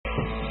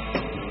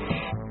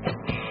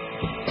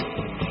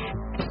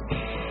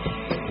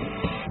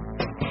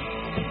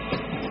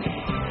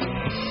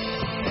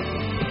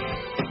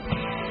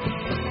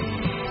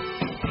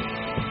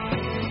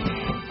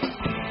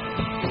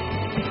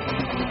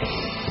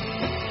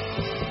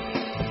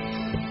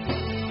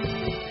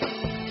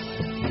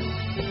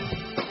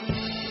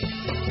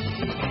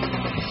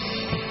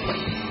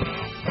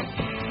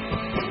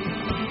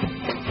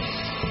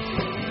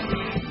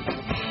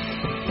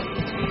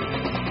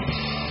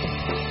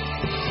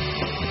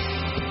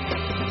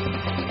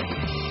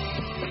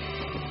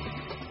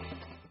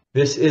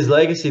This is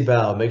Legacy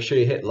Bow. Make sure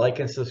you hit like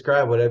and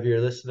subscribe, whatever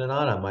you're listening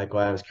on. I'm Michael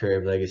Adams, creator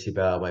of Legacy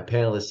Bow. My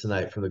panelists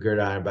tonight from the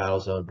Gridiron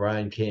Battle Zone,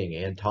 Brian King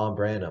and Tom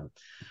Branham.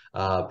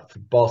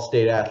 Ball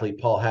State athlete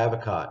Paul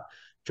Havicott,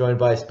 joined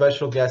by a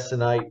special guest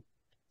tonight,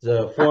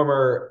 the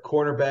former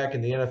cornerback in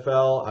the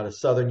NFL out of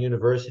Southern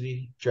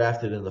University,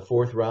 drafted in the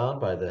fourth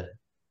round by the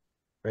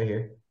right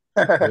here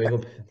New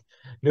England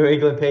New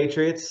England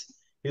Patriots.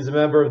 He's a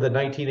member of the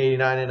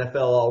 1989 NFL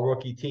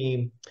All-Rookie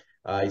team.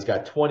 He's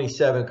got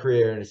 27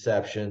 career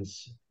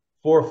interceptions,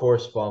 four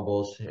forced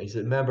fumbles. He's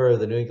a member of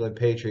the New England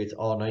Patriots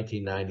All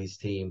 1990s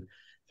team.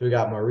 So we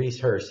got Maurice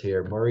Hurst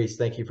here. Maurice,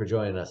 thank you for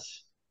joining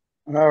us.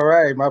 All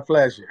right, my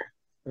pleasure.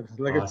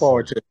 Looking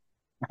forward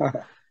Awesome.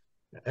 to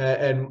it.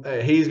 And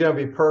he's going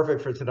to be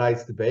perfect for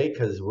tonight's debate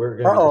because we're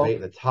going to be Uh-oh.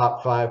 debating the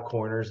top five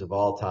corners of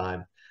all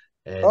time.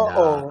 And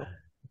Uh-oh.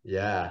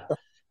 yeah,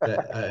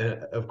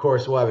 of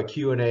course, we'll have a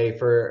Q&A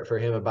for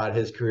him about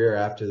his career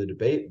after the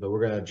debate, but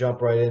we're going to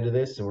jump right into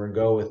this and we're going to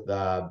go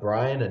with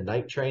Brian and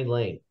Night Train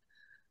Lane.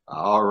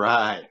 All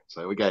right.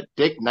 So we got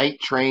Dick Night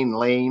Train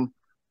Lane.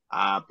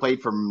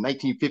 Played from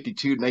 1952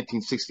 to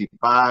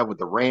 1965 with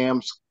the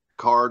Rams,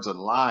 Cards, and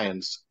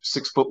Lions.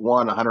 6'1",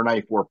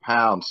 194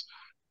 pounds.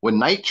 When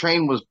Night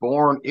Train was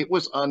born, it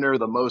was under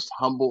the most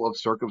humble of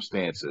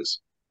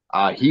circumstances.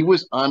 He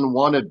was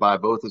unwanted by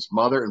both his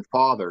mother and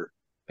father,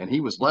 and he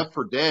was left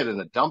for dead in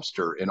a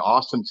dumpster in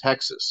Austin,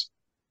 Texas.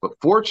 But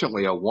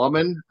fortunately, a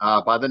woman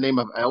by the name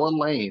of Ellen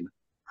Lane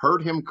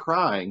heard him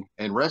crying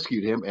and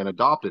rescued him and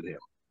adopted him.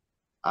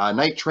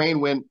 Night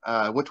Train went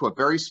to a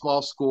very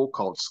small school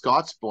called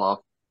Scotts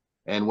Bluff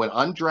and went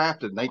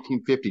undrafted in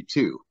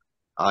 1952.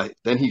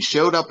 Then he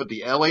showed up at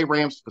the LA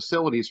Rams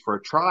facilities for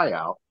a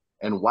tryout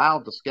and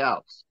wowed the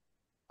scouts.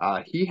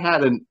 He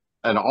had an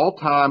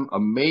all-time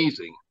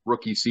amazing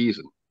rookie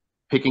season,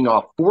 picking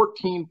off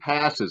 14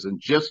 passes in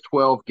just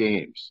 12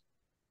 games.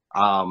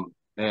 Um,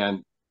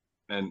 and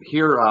and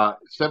here,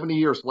 70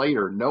 years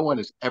later, no one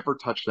has ever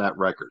touched that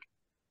record.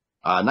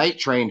 Night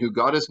Train, who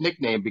got his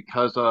nickname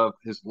because of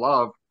his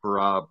love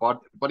for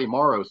Buddy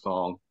Morrow's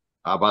song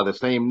by the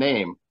same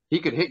name. He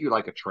could hit you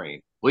like a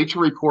train. Bleacher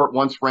Report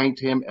once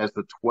ranked him as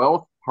the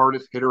 12th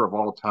hardest hitter of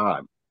all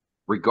time,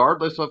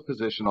 regardless of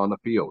position on the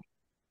field.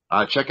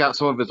 Check out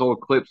some of his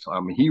old clips.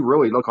 He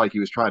really looked like he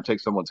was trying to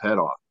take someone's head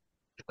off.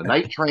 The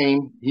Night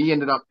Train, he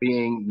ended up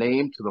being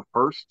named to the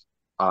first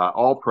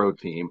All-Pro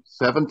team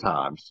 7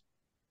 times.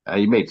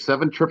 He made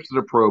 7 trips to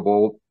the Pro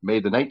Bowl,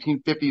 made the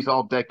 1950s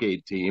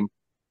All-Decade team,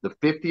 the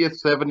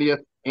 50th, 70th,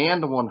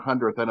 and the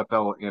 100th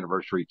NFL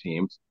anniversary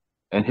teams,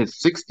 and his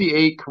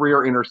 68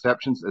 career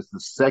interceptions is the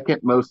second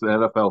most in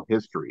NFL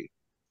history.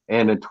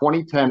 And in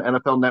 2010,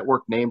 NFL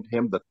Network named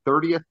him the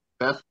 30th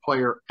best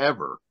player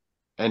ever,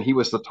 and he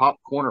was the top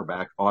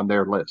cornerback on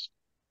their list.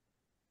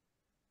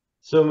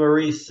 So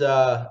Maurice,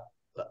 I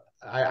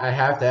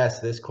have to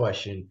ask this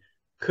question.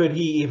 Could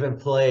he even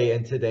play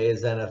in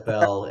today's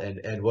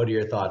NFL and what are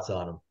your thoughts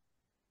on him?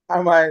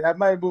 I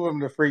might move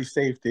him to free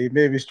safety,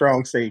 maybe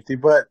strong safety,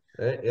 but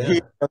Yeah.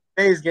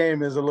 today's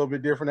game is a little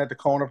bit different at the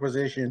corner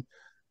position.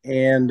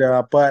 And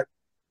but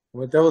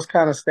with those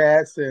kind of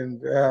stats,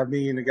 and I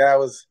mean, the guy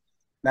was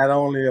not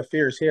only a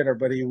fierce hitter,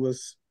 but he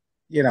was,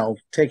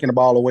 taking the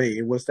ball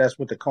away. That's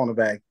what the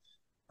cornerback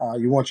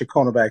you want your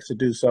cornerbacks to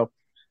do. So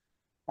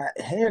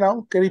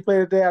could he play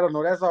today? I don't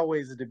know. That's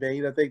always a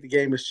debate. I think the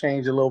game has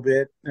changed a little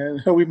bit,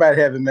 and we might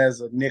have him as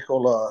a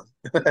nickel or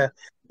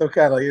some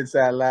kind of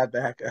inside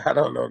linebacker. I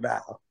don't know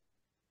now.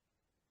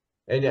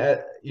 And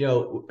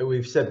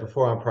we've said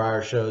before on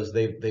prior shows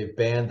they've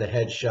banned the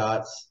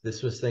headshots.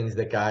 This was things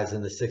that guys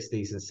in the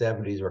 60s and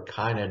 70s were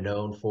kind of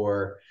known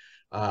for.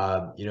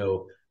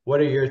 What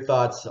are your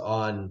thoughts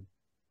on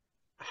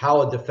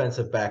how a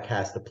defensive back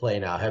has to play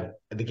now? Have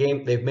the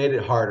game they've made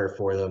it harder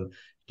for them.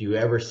 Do you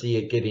ever see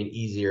it getting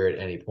easier at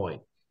any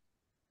point?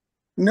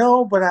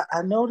 No, but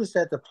I noticed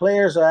that the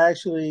players are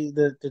actually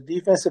the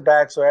defensive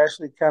backs are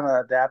actually kind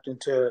of adapting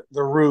to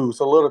the rules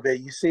a little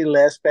bit. You see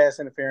less pass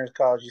interference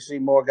calls. You see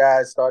more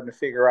guys starting to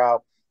figure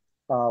out,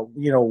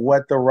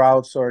 what the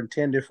routes are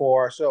intended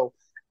for. So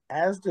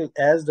as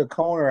the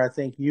corner, I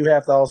think you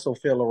have to also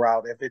fill a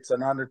route. If it's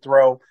an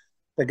underthrow,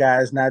 the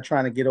guy is not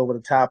trying to get over the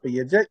top of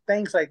you, just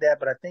things like that.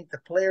 But I think the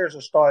players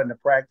are starting to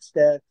practice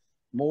that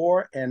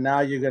more, and now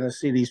you're going to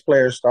see these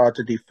players start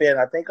to defend.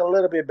 I think a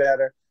little bit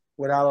better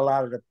without a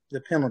lot of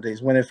the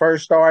penalties. When it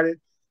first started,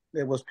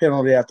 it was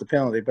penalty after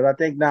penalty. But I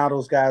think now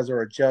those guys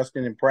are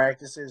adjusting in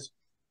practices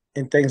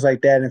and things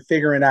like that and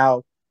figuring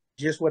out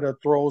just where the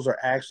throws are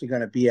actually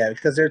going to be at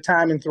because they're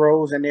timing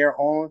throws and they're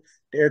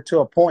to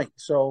a point.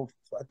 So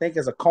I think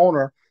as a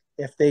corner,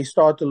 if they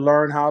start to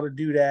learn how to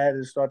do that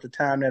and start to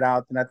time that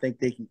out, then I think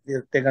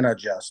they're going to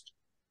adjust.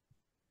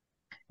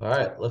 All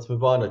right, let's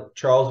move on to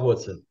Charles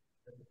Woodson.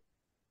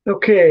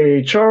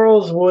 Okay,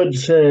 Charles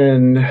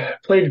Woodson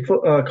played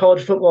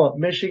college football at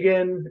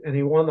Michigan, and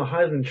he won the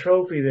Heisman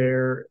Trophy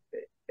there.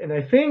 And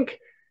I think,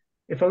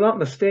 if I'm not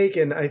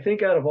mistaken, I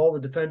think out of all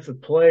the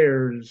defensive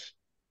players,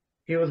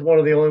 he was one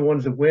of the only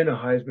ones to win a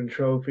Heisman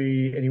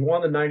Trophy, and he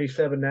won the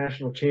 '97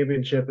 national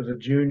championship as a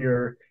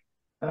junior.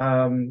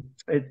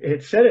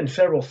 It said in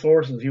several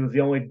sources he was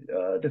the only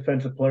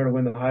defensive player to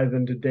win the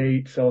Heisman to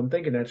date, so I'm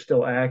thinking that's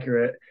still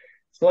accurate.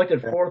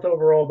 Selected fourth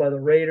overall by the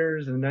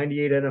Raiders in the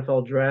 '98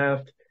 NFL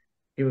Draft.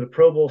 He was a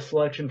Pro Bowl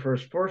selection for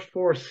his first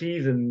 4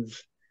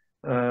 seasons,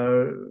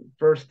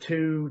 first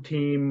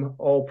 2-team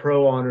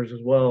All-Pro honors as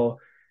well.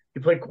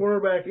 He played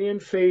cornerback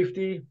and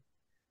safety.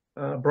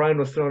 Brian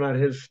was throwing out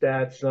his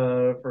stats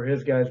for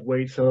his guy's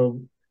weight.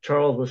 So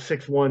Charles was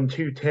 6'1",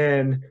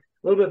 210,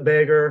 a little bit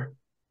bigger.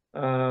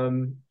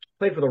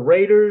 Played for the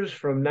Raiders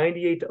from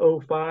 '98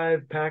 to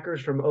 '05,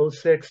 Packers from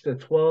 '06 to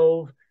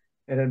 '12,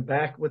 and then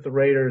back with the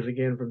Raiders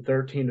again from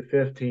 '13 to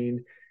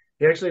 '15.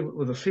 He actually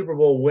was a Super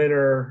Bowl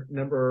winner,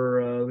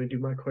 let me do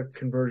my quick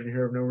conversion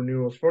here of number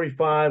renewals,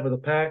 45 with the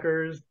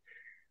Packers.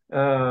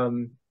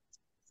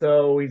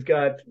 So he's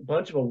got a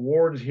bunch of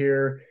awards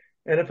here.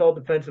 NFL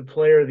Defensive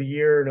Player of the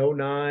Year in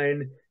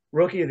 '09,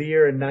 Rookie of the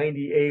Year in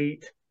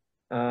 '98,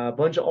 a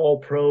bunch of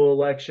All-Pro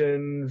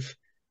elections.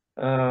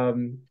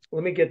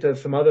 Let me get to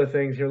some other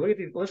things here.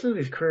 Listen to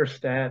these career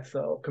stats,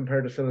 though,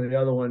 compared to some of the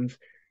other ones.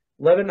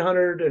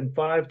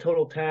 1,105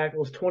 total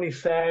tackles, 20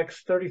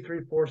 sacks,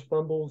 33 forced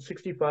fumbles,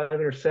 65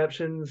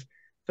 interceptions,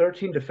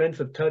 13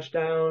 defensive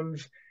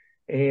touchdowns,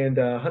 and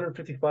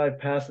 155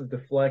 passes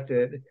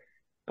deflected.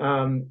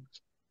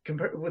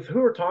 Compared with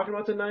who we're talking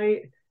about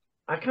tonight,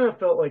 I kind of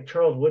felt like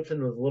Charles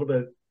Woodson was a little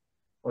bit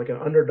like an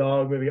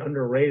underdog, maybe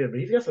underrated, but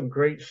he's got some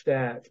great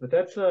stats. But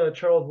that's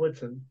Charles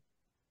Woodson.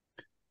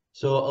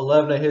 So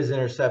 11 of his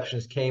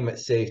interceptions came at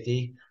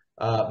safety.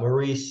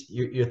 Maurice,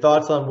 your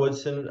thoughts on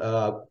Woodson,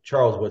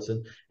 Charles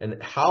Woodson,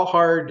 and how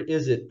hard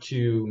is it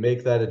to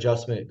make that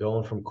adjustment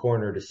going from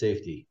corner to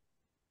safety?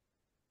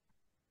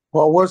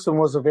 Well, Wilson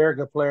was a very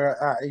good player.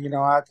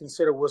 I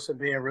consider Wilson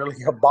being really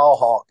a ball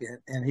hawk,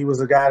 and he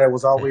was a guy that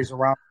was always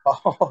around the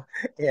ball.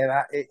 And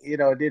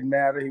it didn't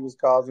matter. He was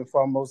causing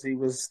fumbles. He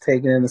was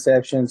taking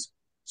interceptions.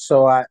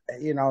 So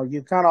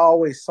you kind of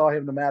always saw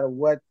him no matter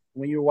what.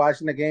 When you were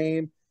watching the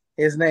game,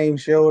 his name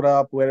showed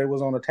up, whether it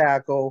was on a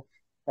tackle,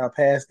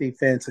 pass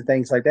defense, and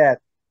things like that.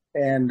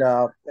 And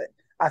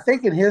I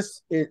think in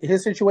his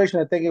situation,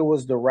 I think it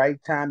was the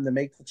right time to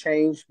make the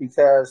change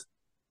because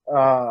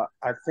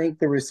I think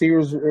the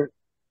receivers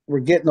were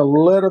getting a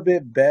little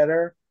bit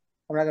better.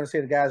 I'm not going to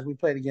say the guys we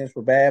played against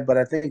were bad, but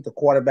I think the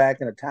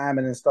quarterback and the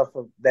timing and stuff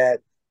of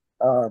that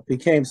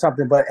became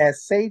something. But at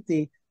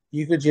safety,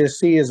 you could just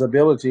see his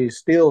ability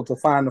still to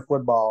find the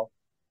football.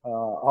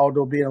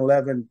 Although being only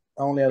 11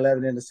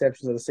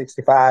 interceptions of the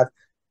 65,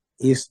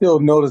 you still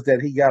noticed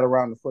that he got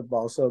around the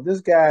football. So this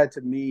guy,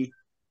 to me,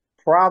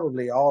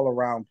 probably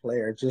all-around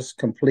player, just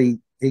complete.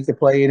 He could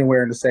play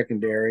anywhere in the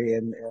secondary,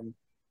 and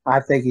I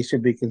think he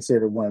should be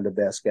considered one of the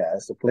best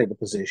guys to play the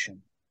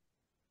position.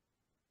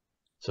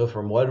 So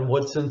from one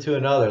Woodson to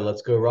another,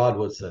 let's go Rod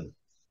Woodson.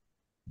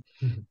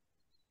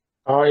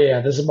 Oh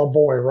yeah, this is my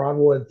boy, Ron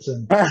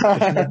Woodson. This is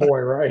my boy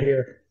right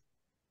here.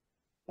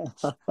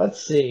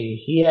 Let's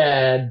see.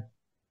 I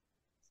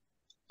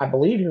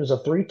believe he was a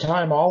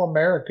 3-time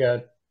All-America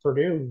at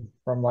Purdue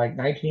from like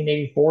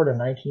 1984 to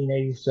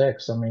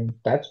 1986. I mean,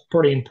 that's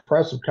pretty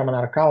impressive coming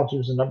out of college. He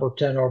was the number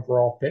 10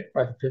 overall pick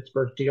by the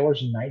Pittsburgh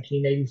Steelers in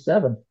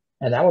 1987.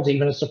 And that was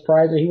even a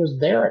surprise that he was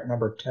there at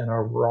number 10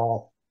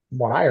 overall, from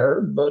what I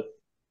heard. But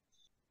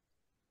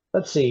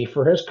let's see,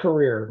 for his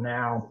career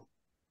now,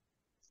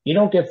 you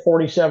don't get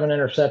 47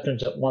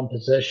 interceptions at one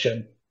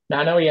position. Now,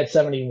 I know he had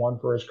 71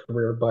 for his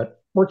career,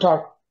 but we're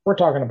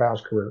talking about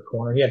his career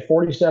corner. He had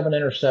 47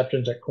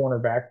 interceptions at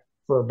cornerback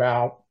for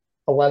about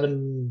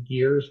 11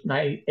 years,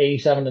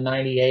 87 to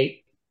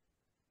 98.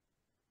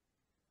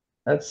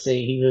 Let's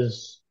see,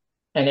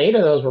 and 8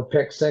 of those were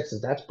pick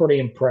sixes. That's pretty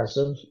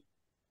impressive.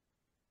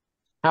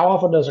 How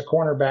often does a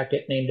cornerback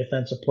get named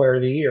Defensive Player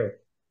of the Year?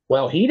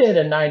 Well, he did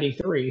in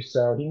 '93,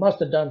 so he must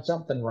have done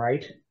something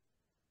right.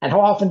 And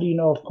how often do you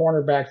know of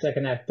cornerbacks that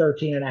can have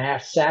 13 and a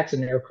half sacks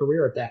in their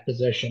career at that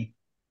position?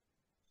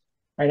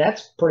 I mean,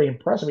 that's pretty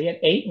impressive. He had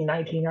 8 in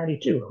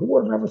 1992. Who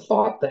would have ever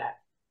thought that?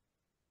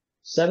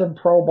 7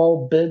 Pro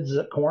Bowl bids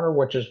at corner,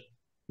 which is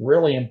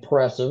really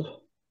impressive,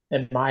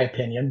 in my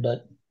opinion,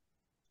 but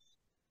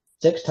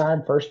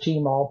 6-time first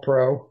team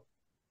All-Pro.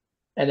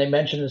 And they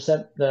mentioned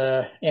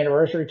the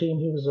anniversary team.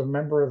 He was a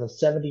member of the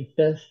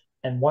 75th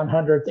and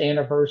 100th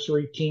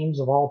anniversary teams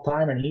of all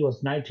time, and he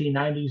was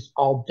 1990s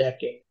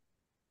All-Decade.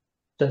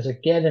 Does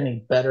it get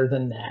any better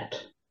than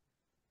that?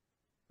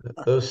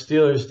 Those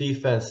Steelers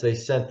defense, they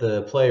sent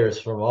the players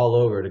from all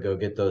over to go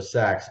get those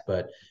sacks,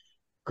 but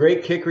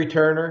great kick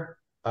returner.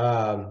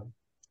 I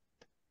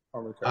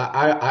want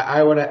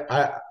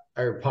to punt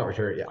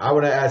returner. Yeah, I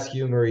want to ask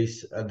you,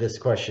 Maurice, this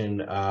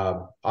question.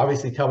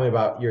 Obviously, tell me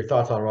about your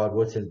thoughts on Rod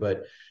Woodson,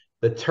 but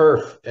the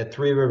turf at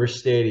Three Rivers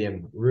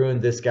Stadium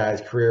ruined this guy's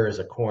career as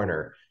a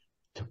corner.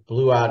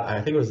 Blew out,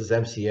 I think it was his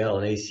MCL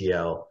and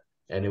ACL,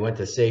 and he went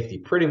to safety.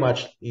 Pretty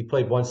much, he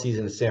played one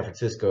season in San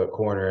Francisco at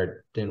corner. It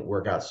didn't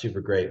work out super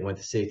great. Went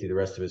to safety the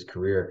rest of his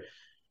career.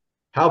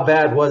 How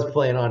bad was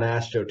playing on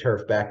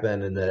AstroTurf back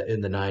then in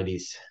the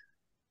 90s?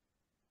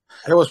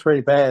 It was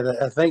pretty bad.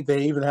 I think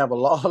they even have a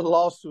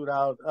lawsuit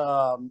out.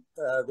 The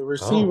Oh,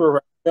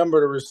 receiver,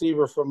 remember the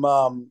receiver from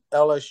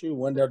LSU,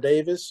 Wendell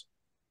Davis?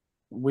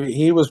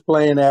 He was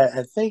playing at,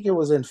 I think it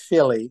was in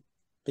Philly,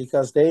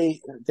 because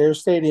their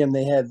stadium,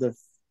 they had the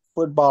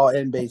football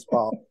and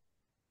baseball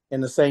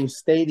in the same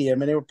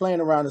stadium, and they were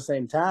playing around the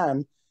same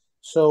time.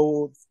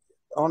 So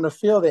on the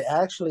field, they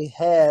actually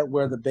had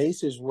where the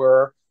bases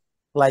were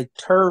like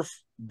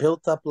turf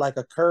built up like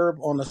a curb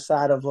on the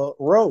side of a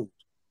road.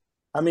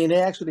 I mean,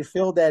 they actually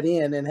filled that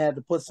in and had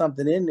to put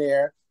something in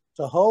there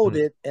to hold hmm.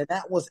 it, and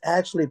that was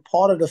actually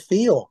part of the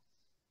field.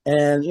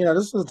 And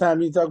this is the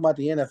time you talk about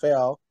the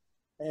NFL,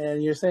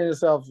 and you're saying to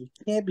yourself, you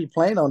can't be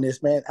playing on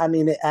this, man. I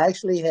mean, they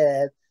actually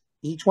had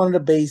each one of the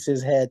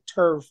bases had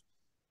turf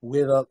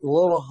with a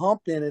little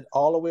hump in it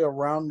all the way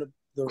around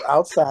the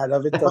outside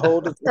of it to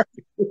hold the turf.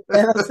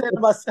 And I said to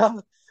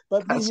myself,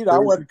 but me, That's I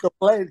crazy. wasn't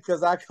complaining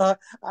because I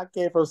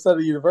came from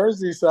Southern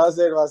University, so I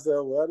said to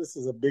myself, well, this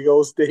is a big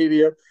old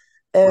stadium,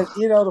 and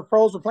the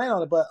pros were playing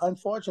on it, but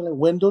unfortunately,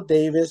 Wendell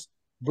Davis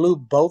blew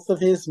both of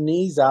his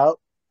knees out,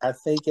 I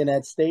think, in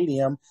that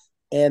stadium,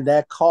 and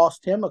that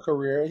cost him a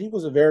career. And he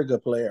was a very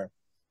good player.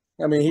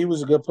 I mean, he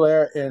was a good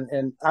player,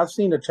 and I've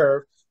seen the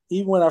turf.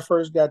 Even when I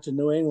first got to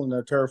New England,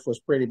 the turf was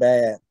pretty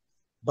bad.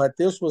 But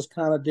this was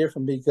kind of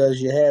different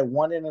because you had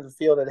one end of the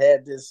field that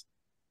had this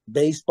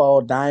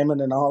baseball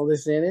diamond and all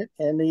this in it,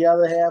 and the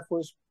other half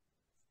was,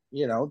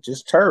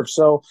 just turf.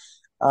 So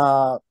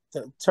the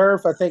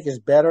turf, I think, is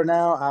better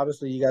now.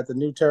 Obviously, you got the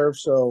new turf,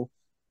 so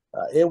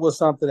it was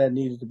something that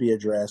needed to be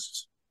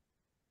addressed.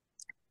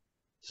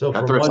 So Can I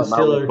from throw one something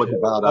out real Steeler quick to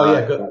about oh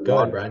yeah, that go ahead,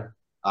 one? Brian.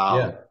 Um,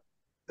 Yeah.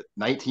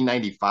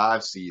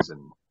 1995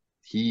 season,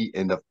 he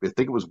in the I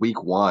think it was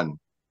week 1,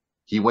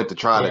 he went to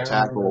try to Yeah,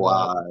 I remember tackle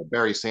that.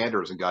 Barry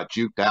Sanders and got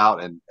juked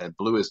out and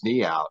blew his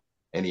knee out.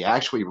 And he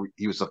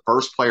was the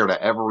first player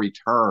to ever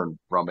return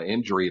from an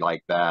injury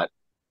like that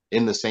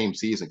in the same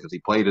season because he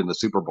played in the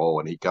Super Bowl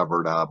and he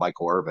covered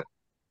Michael Irvin.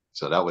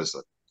 So that was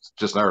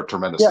just another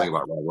tremendous Yeah, thing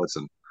about Ron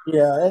Woodson.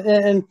 yeah,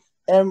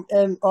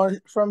 and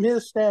from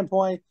his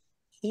standpoint,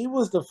 he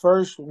was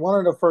one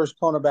of the first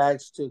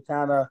cornerbacks to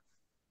kind of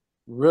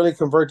really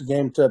convert the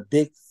game to a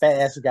big,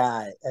 fast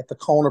guy at the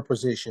corner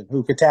position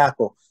who could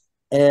tackle.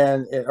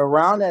 And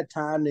around that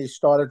time, they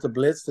started to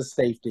blitz the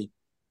safety.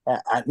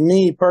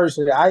 Me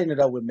personally, I ended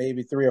up with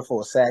maybe 3 or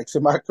 4 sacks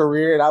in my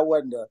career, and I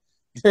wasn't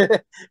I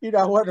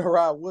wasn't a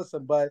Rod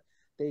Woodson, but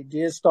they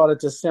did started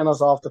to send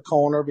us off the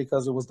corner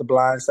because it was the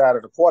blind side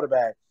of the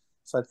quarterback.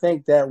 So I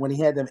think that when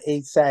he had them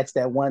 8 sacks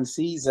that one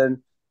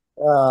season,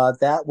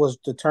 that was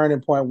the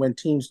turning point when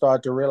teams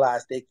started to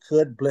realize they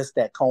could blitz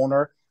that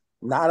corner,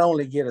 not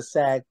only get a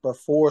sack, but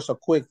force a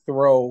quick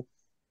throw,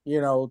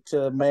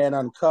 to man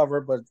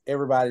uncovered, but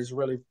everybody's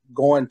really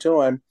going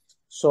to him.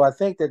 So I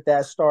think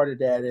that started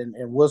that,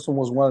 and Wilson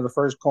was one of the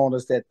first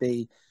corners that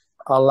they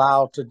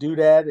allowed to do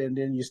that, and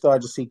then you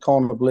start to see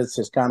corner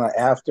blitzes kind of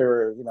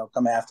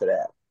come after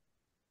that.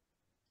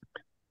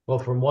 Well,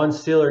 from one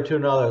Steeler to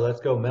another, let's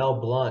go Mel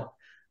Blount.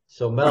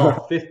 So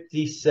Mel,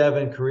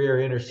 57 career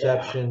Yeah.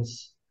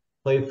 interceptions,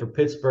 played for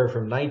Pittsburgh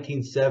from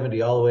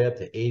 1970 all the way up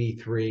to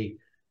 83.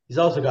 He's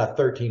also got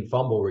 13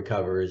 fumble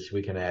recoveries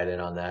we can add in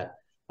on that.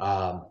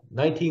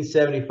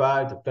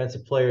 1975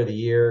 Defensive Player of the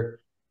Year.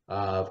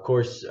 Of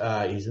course,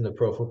 he's in the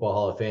Pro Football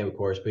Hall of Fame, of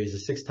course, but he's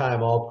a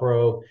 6-time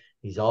All-Pro.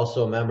 He's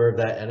also a member of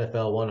that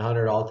NFL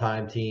 100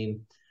 all-time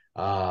team.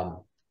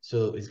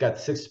 So he's got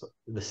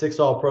the six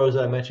All Pros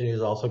I mentioned.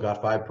 He's also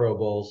got 5 Pro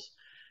Bowls.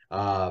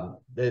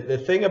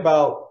 The thing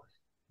about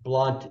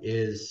Blunt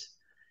is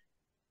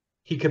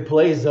he could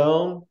play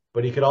zone,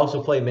 but he could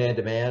also play man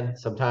to man.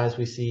 Sometimes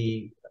we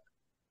see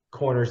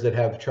corners that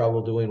have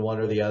trouble doing one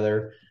or the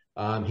other.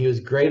 He was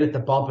great at the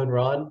bump and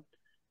run,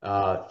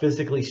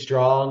 physically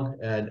strong,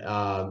 and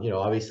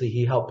obviously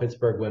he helped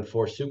Pittsburgh win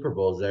 4 Super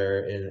Bowls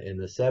there in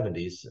the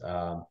 70s.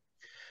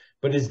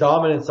 But his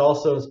dominance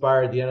also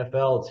inspired the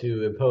NFL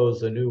to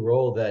impose a new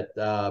rule that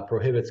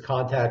prohibits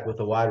contact with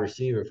a wide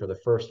receiver for the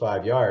first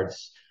 5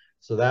 yards.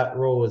 So that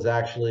rule was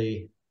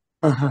actually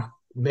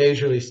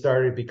majorly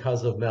started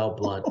because of Mel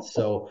Blount.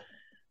 So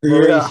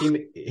Maurice, Yeah.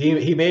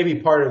 he may be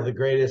part of the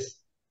greatest,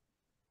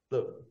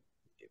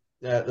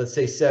 let's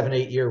say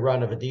 7-8 year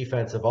run of a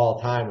defense of all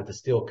time with the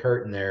steel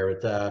curtain there.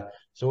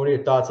 So what are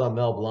your thoughts on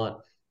Mel Blount?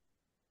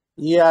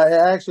 Yeah,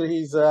 actually,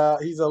 he's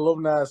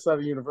alumni of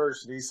Southern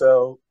University,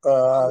 so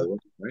Oh,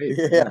 that's great.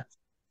 Yeah. yeah.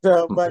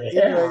 So, but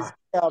anyways,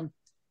 Yeah.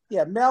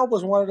 yeah, Mel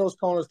was one of those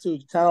corners too,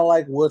 kind of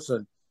like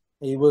Woodson.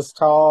 He was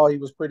tall, he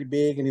was pretty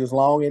big, and he was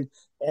long,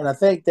 and I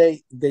think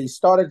they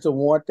started to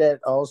want that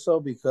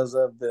also because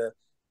of the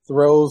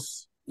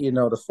throws,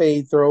 the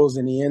fade throws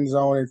in the end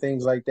zone and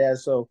things like that.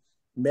 So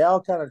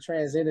Mel kind of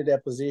transcended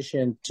that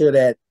position to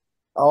that,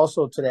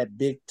 also to that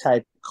big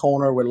type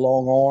corner with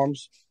long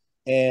arms,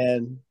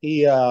 and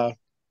he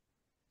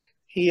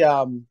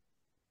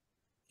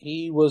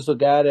he was a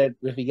guy that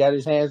if he got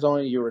his hands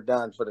on you, you were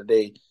done for the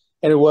day.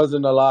 And it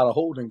wasn't a lot of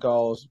holding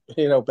calls,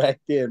 back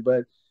then.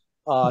 But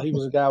he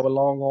was a guy with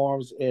long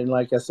arms, and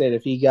like I said,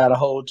 if he got a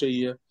hold to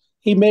you,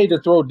 he made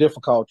the throw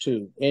difficult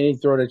too. Any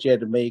throw that you had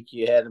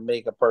to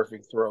make a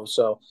perfect throw.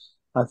 So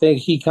I think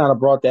he kind of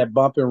brought that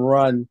bump and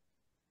run.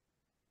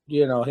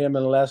 Him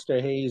and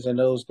Lester Hayes and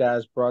those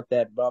guys brought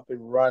that bump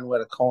and run where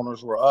the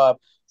corners were up.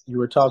 You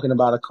were talking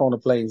about a corner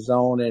playing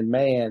zone and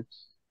man,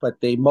 but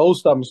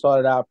most of them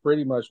started out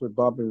pretty much with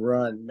bump and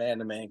run,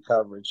 man-to-man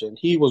coverage. And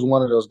he was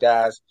one of those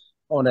guys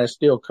on that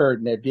steel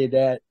curtain that did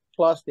that.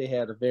 Plus, they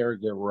had a very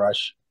good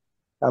rush.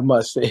 I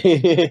must say,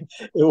 it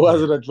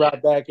wasn't a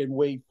drop back and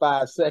wait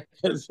 5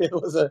 seconds. It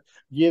was a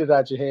get it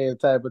out your hand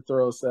type of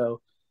throw.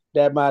 So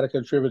that might have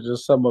contributed to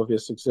some of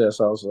his success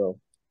also.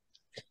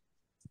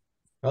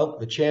 Well,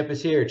 the champ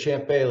is here,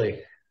 Champ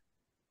Bailey.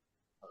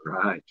 All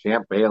right,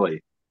 Champ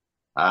Bailey.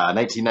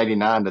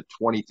 1999 to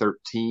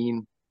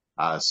 2013,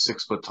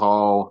 6 foot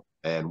tall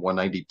and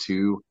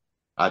 192.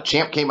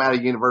 Champ came out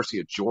of University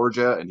of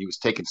Georgia, and he was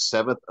taken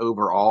 7th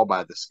overall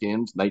by the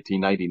Skins,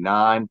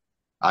 1999.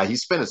 He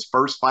spent his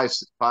first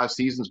five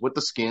seasons with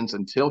the Skins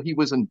until he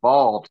was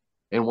involved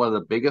in one of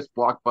the biggest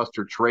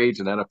blockbuster trades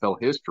in NFL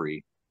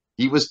history.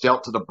 He was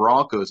dealt to the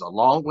Broncos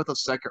along with a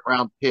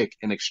second-round pick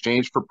in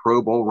exchange for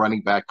Pro Bowl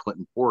running back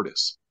Clinton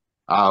Portis.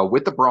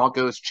 With the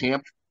Broncos,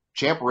 Champ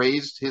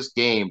raised his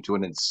game to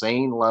an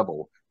insane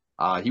level.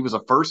 He was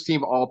a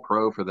first-team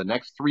All-Pro for the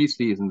next 3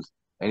 seasons,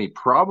 and he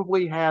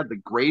probably had the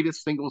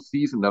greatest single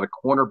season that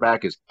a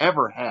cornerback has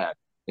ever had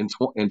in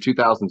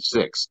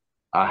 2006.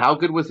 How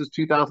good was his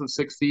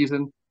 2006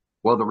 season?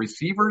 Well, the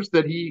receivers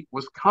that he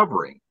was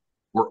covering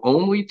were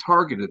only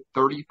targeted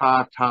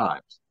 35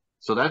 times.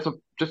 So that's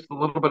just a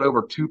little bit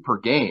over 2 per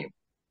game.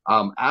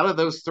 Out of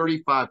those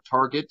 35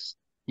 targets,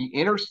 he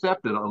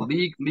intercepted a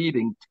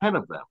league-leading 10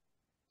 of them.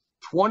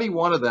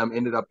 21 of them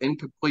ended up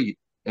incomplete,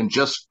 and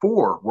just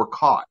 4 were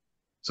caught.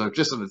 So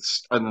just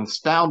an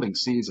astounding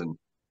season.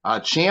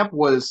 Champ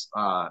was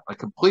a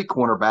complete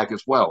cornerback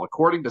as well.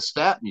 According to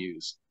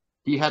StatMuse,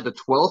 he had the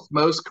 12th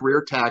most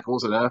career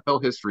tackles in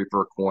NFL history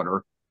for a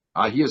corner.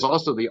 He is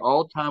also the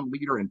all-time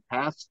leader in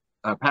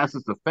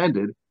passes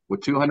defended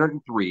with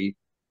 203,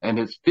 and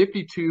his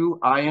 52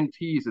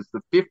 INTs is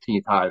the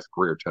 15th highest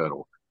career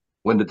total.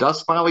 When the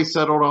dust finally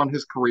settled on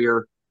his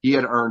career, he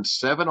had earned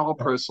 7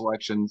 All-Pro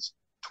selections,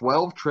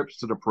 12 trips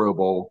to the Pro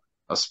Bowl,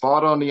 a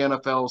spot on the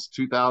NFL's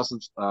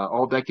 2000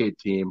 All-Decade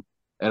team,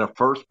 and a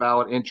first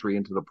ballot entry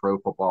into the Pro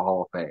Football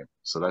Hall of Fame.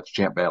 So that's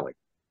Champ Bailey.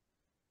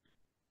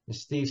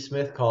 Steve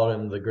Smith called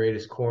him the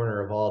greatest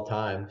corner of all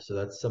time. So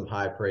that's some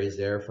high praise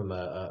there from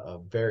a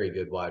very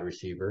good wide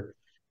receiver.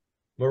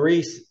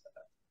 Maurice,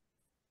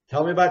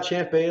 tell me about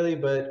Champ Bailey,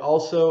 but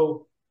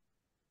also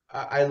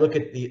I look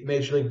at the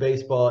Major League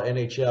Baseball,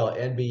 NHL,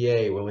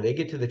 NBA. When they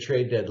get to the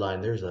trade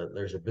deadline, there's a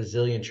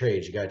bazillion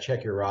trades. You got to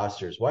check your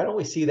rosters. Why don't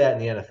we see that in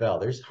the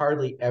NFL? There's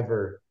hardly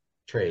ever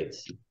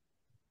trades.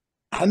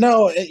 I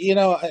know,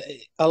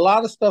 a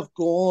lot of stuff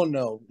go on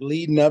though,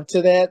 leading up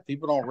to that.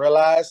 People don't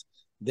realize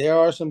there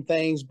are some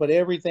things, but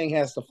everything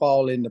has to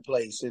fall into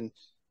place. And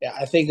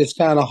I think it's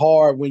kind of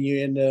hard when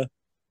you're in the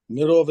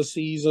middle of a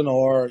season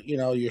or,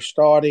 you're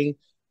starting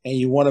and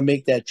you want to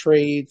make that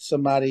trade.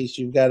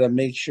 You've got to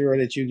make sure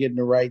that you're getting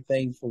the right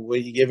thing for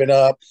what you're giving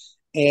up.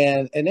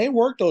 And they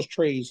work those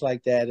trades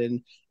like that. And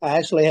I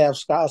actually have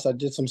scouts. I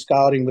did some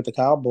scouting with the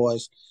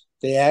Cowboys.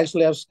 They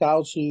actually have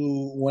scouts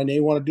who, when they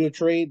want to do a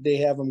trade, they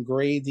have them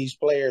grade these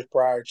players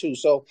prior to.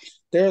 So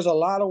there's a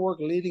lot of work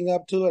leading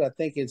up to it. I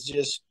think it's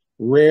just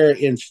rare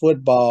in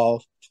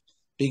football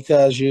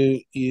because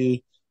you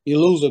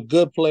lose a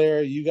good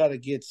player, you got to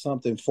get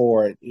something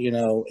for it,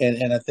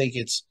 and I think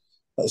it's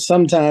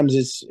sometimes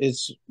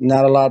it's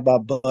not a lot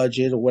about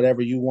budget or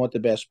whatever. You want the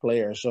best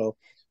player. So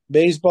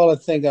baseball, I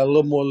think, got a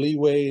little more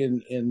leeway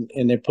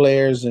in their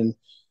players and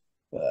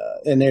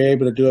they're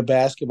able to do it.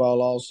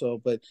 Basketball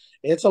also, but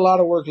it's a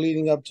lot of work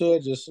leading up to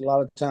it. Just a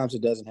lot of times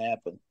it doesn't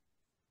happen.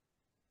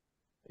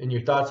 And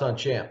your thoughts on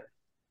Champ?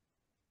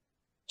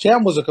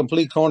 Champ was a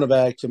complete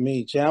cornerback to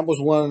me. Champ was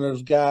one of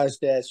those guys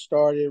that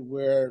started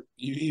where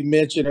you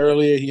mentioned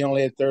earlier he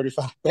only had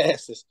 35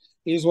 passes.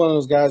 He's one of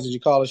those guys that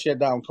you call a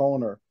shutdown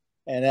corner,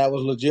 and that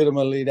was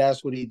legitimately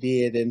that's what he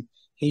did. And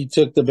he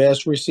took the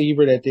best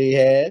receiver that they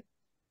had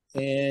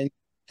and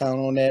count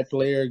on that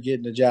player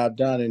getting the job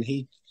done. And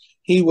he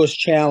was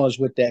challenged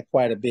with that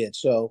quite a bit.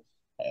 So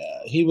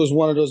he was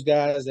one of those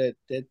guys that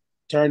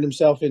turned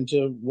himself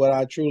into what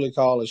I truly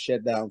call a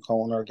shutdown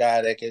corner, a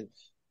guy that could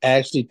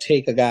actually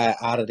take a guy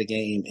out of the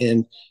game.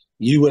 And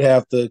you would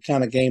have to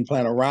kind of game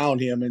plan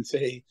around him and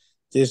say,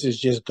 this is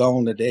just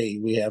gone today.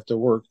 We have to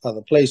work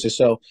other places.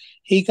 So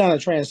he kind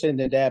of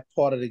transcended that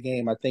part of the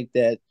game. I think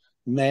that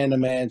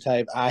man-to-man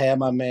type, I have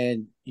my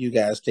man, you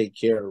guys take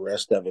care of the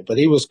rest of it. But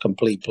he was a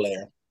complete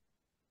player.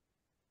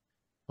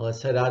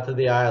 Let's head out to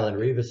the island,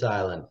 Revis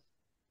Island.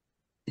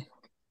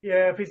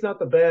 Yeah, if he's not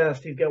the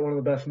best, he's got one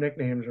of the best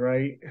nicknames,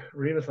 right?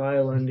 Revis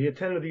Island. He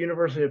attended the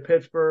University of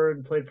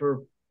Pittsburgh, played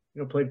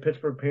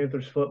Pittsburgh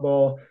Panthers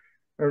football,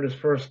 earned his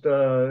first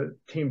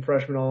team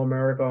freshman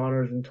All-America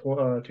honors in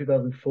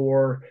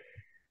 2004.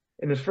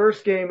 In his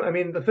first game, I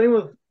mean, the thing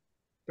with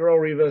Darrelle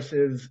Revis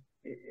is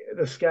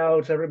the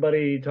scouts,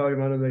 everybody talking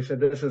about him, they said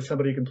this is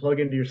somebody you can plug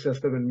into your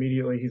system and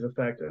immediately he's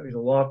effective. He's a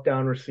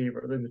lockdown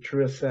receiver in the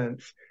truest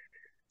sense.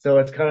 So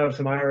it's kind of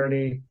some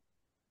irony.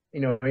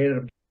 He ended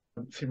up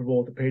Super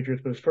Bowl with the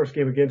Patriots, but his first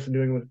game against the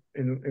New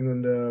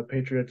England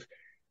Patriots,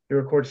 he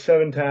recorded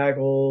 7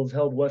 tackles,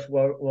 held Wes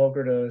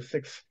Welker to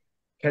 6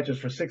 catches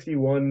for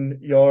 61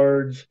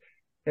 yards.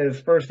 Had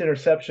his first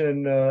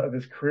interception of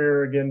his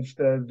career against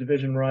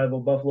division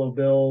rival Buffalo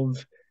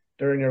Bills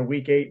during their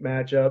Week 8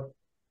 matchup.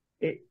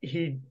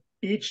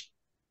 Each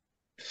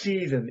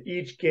season,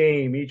 each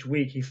game, each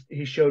week,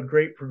 he showed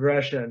great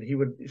progression. He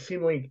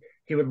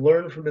would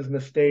learn from his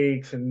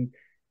mistakes and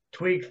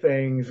tweak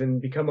things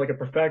and become like a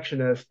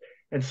perfectionist.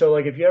 And so,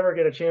 like, if you ever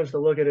get a chance to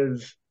look at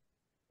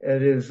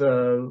his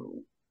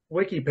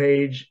wiki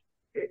page,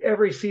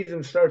 every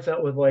season starts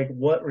out with like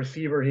what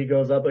receiver he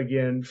goes up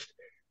against,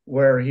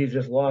 where he's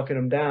just locking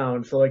him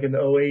down. So, like in the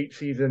 2008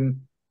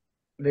 season,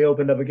 they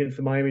opened up against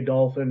the Miami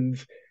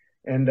Dolphins,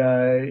 and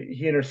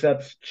he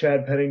intercepts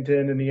Chad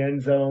Pennington in the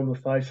end zone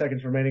with 5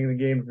 seconds remaining in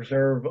the game to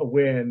preserve a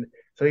win.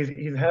 So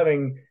he's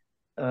having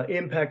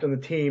impact on the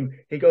team.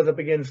 He goes up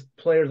against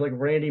players like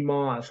Randy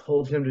Moss,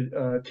 holds him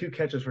to 2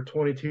 catches for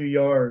 22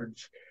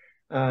 yards.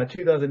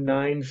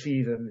 2009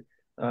 season,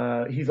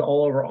 he's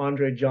all over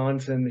Andre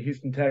Johnson, the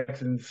Houston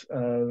Texans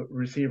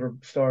receiver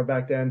star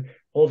back then,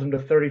 holds him to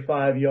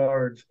 35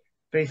 yards,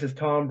 faces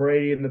Tom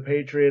Brady and the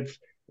Patriots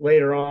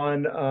later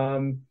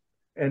on,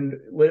 and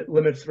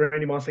limits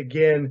Randy Moss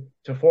again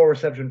to 4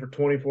 receptions for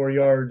 24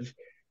 yards.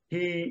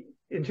 In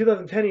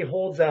 2010, he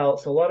holds out,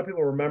 so a lot of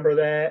people remember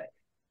that.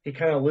 He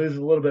kind of loses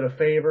a little bit of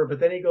favor, but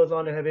then he goes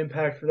on to have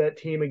impact for that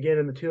team again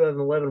in the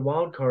 2011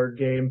 wild card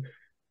game,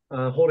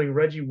 holding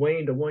Reggie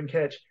Wayne to 1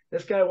 catch.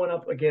 This guy went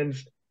up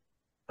against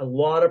a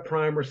lot of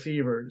prime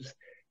receivers,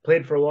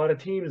 played for a lot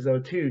of teams though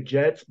too,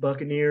 Jets,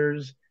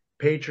 Buccaneers,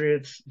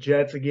 Patriots,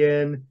 Jets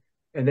again,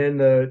 and then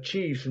the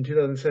Chiefs in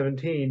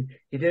 2017.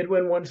 He did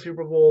win 1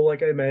 Super Bowl,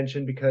 like I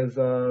mentioned, because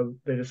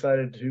they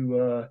decided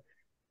to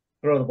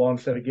throw the ball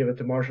instead of give it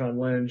to Marshawn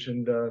Lynch.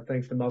 And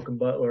thanks to Malcolm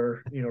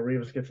Butler,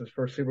 Revis gets his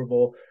first Super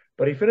Bowl.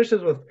 But he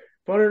finishes with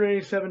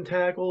 487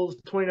 tackles,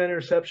 29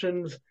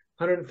 interceptions,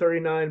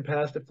 139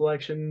 pass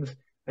deflections.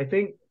 I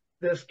think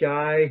this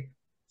guy,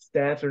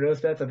 stats or no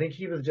stats, I think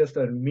he was just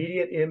an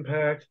immediate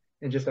impact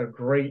and just a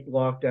great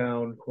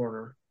lockdown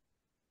corner.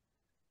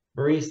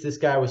 Maurice, this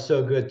guy was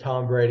so good,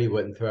 Tom Brady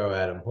wouldn't throw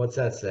at him. What's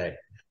that say?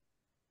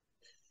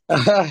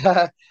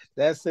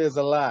 That says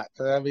a lot.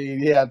 I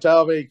mean, yeah,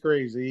 Tom ain't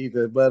crazy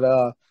either. But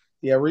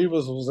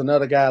Revis was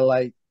another guy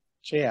like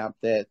Champ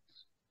that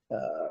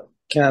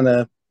kind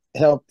of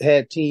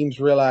had teams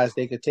realize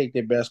they could take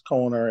their best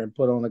corner and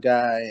put on a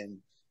guy and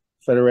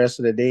for the rest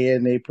of the day,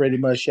 and they pretty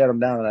much shut him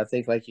down. And I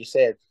think, like you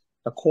said,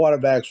 the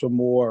quarterbacks were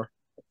more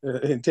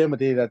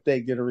intimidated, I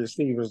think, than the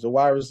receivers. The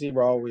wide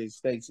receiver always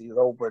thinks he's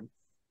open,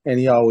 and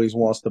he always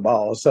wants the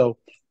ball. So,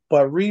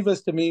 but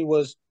Revis to me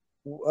was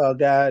a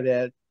guy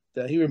that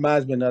he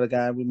reminds me of another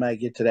guy. We might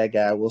get to that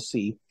guy. We'll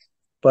see.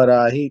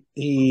 But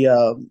he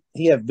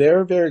had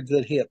very, very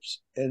good hips,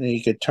 and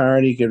he could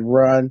turn, he could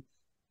run.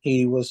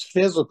 He was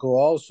physical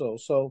also.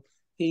 So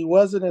he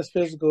wasn't as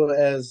physical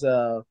as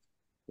the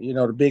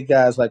big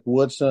guys like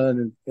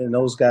Woodson and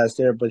those guys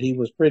there, but he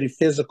was pretty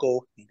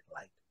physical.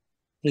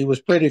 He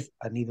was pretty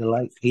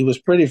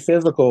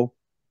physical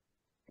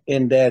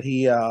in that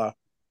he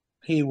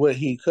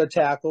could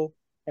tackle,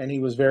 and he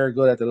was very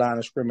good at the line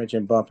of scrimmage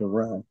and bump and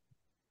run.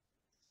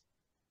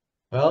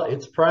 Well,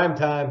 it's prime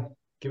time.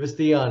 Give us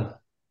Dion.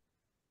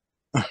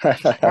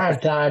 It's prime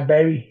time,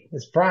 baby.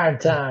 It's prime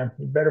time.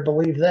 You better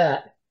believe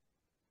that.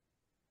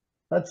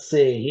 Let's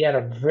see. He had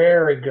a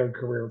very good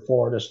career at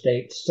Florida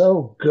State.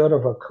 So good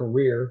of a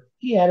career.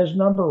 He had his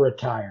number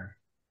retired.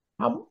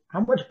 How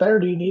much better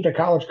do you need a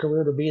college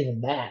career to be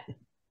than that?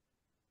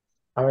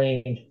 I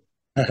mean,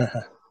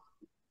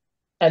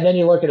 and then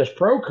you look at his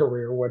pro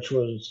career,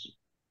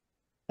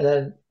 and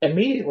then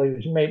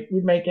immediately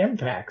we make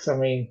impacts. I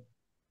mean,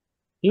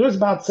 he was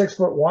about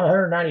 6'1",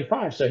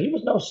 195, so he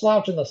was no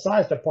slouch in the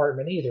size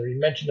department either.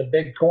 You mentioned the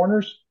big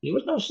corners. He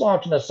was no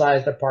slouch in the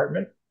size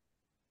department,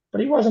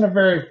 but he wasn't a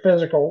very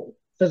physical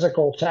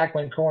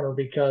tackling corner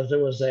because it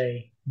was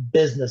a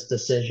business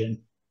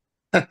decision,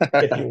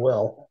 if you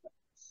will.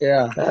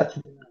 Yeah. That's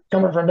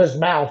coming from his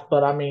mouth,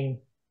 but I mean,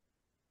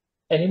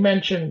 and he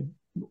mentioned,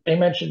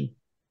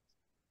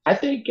 I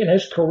think in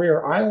his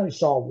career, I only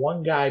saw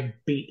one guy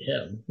beat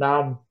him.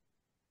 Now,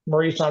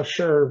 Maurice, I'm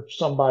sure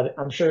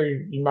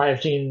you might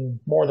have seen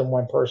more than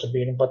one person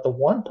beat him, but the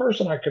one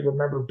person I could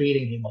remember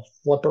beating him was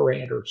Flipper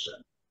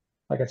Anderson,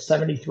 like a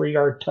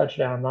 73-yard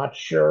touchdown. I'm not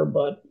sure,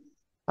 but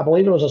I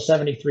believe it was a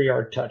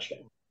 73-yard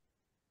touchdown.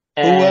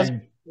 And Who was?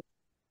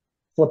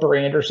 Flipper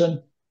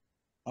Anderson.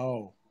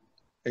 Oh,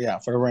 yeah,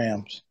 for the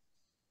Rams.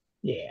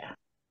 Yeah.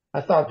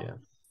 I thought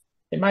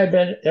there might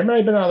have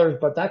been others,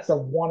 but that's the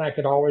one I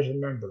could always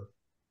remember.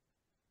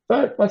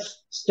 But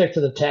let's stick to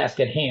the task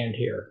at hand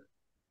here.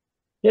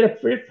 He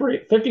had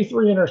 53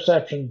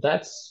 interceptions.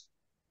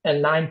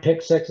 And 9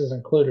 pick sixes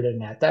included in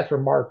that. That's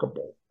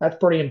remarkable. That's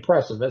pretty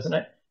impressive, isn't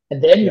it?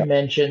 And then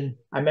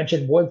I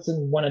mentioned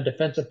Woodson won a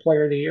Defensive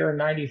Player of the Year in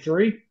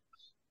 '93.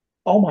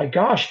 Oh my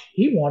gosh,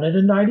 he won it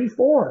in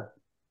 '94.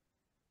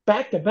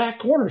 Back-to-back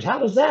corners. How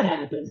does that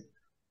happen?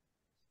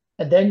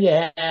 And then you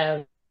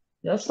have,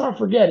 let's not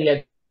forget, he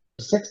had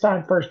a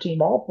 6-time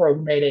first-team All-Pro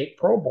who made 8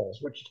 Pro Bowls,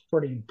 which is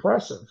pretty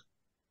impressive.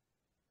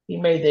 He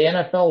made the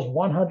NFL's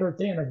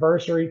 100th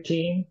anniversary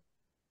team,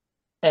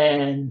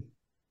 and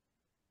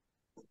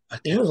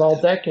he was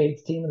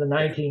All-Decades team in the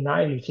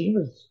 1990s.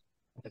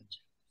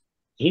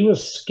 He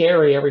was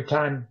scary every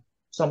time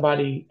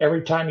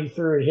he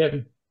threw at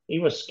him, he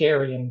was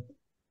scary. And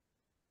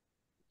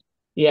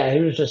yeah, he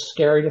was just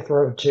scary to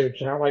throw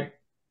to. Like,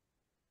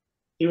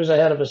 he was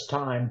ahead of his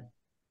time.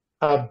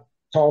 A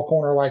tall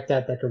corner like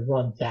that could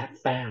run that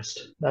fast.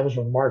 That was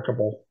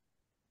remarkable.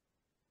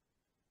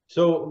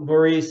 So,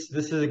 Maurice,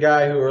 this is a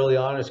guy who early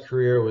on in his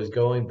career was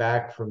going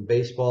back from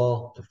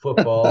baseball to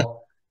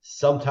football,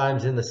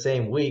 sometimes in the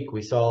same week.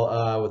 We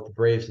saw with the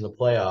Braves in the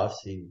playoffs,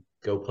 he'd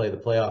go play the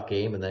playoff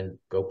game and then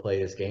go play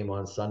his game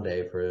on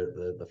Sunday for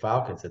the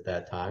Falcons at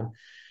that time.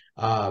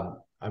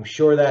 I'm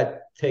sure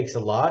that takes a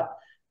lot,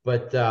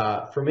 but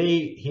for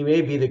me, he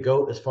may be the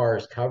GOAT as far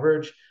as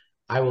coverage.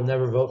 I will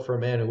never vote for a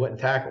man who wouldn't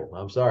tackle.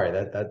 I'm sorry,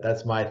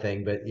 that's my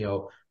thing. But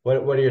what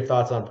are your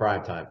thoughts on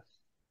prime time?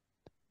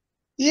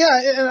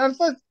 Yeah, and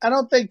I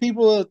don't think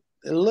people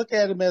look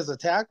at him as a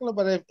tackler,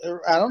 but I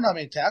don't know how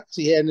many tackles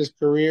he had in his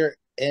career,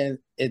 and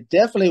it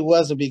definitely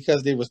wasn't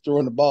because they was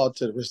throwing the ball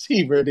to the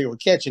receiver; they were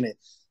catching it.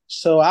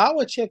 So I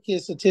would check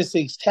his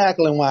statistics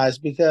tackling wise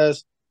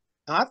because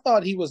I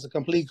thought he was a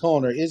complete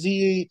corner. Is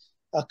he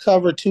a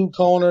cover 2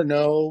 corner?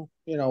 No.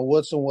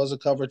 Woodson was a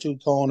cover 2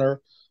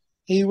 corner.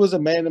 He was a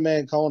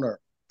man-to-man corner,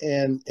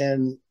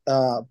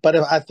 but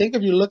I think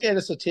if you look at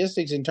his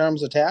statistics in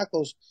terms of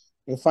tackles,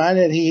 you'll find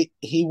that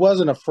he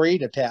wasn't afraid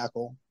to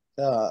tackle.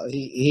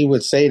 He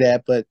would say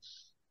that, but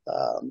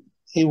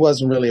he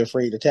wasn't really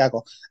afraid to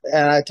tackle.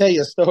 And I tell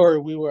you a story.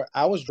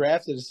 I was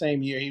drafted the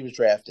same year he was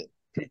drafted,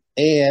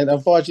 and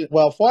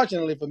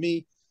fortunately for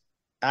me,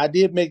 I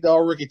did make the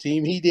all-rookie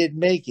team. He didn't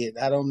make it.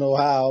 I don't know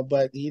how,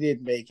 but he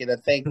didn't make it. I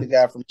think the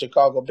guy from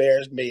Chicago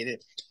Bears made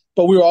it,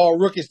 but we were all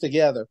rookies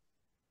together,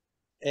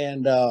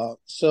 and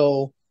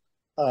so.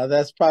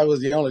 That's probably was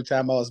the only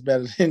time I was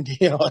better than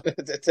Dion at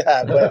the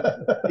time.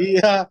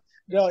 But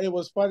no, it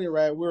was funny,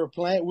 right? We were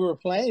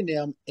playing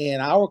them,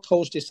 and our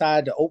coach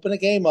decided to open the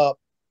game up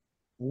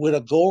with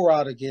a go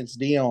route against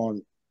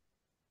Dion.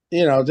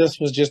 This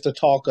was just the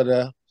talk of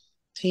the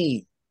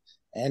team,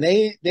 and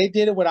they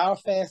did it with our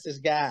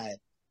fastest guy,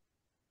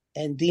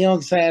 and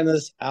Deion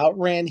Sanders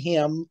outran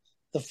him,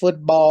 the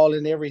football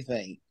and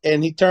everything,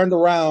 and he turned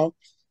around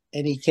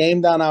and he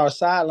came down our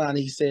sideline.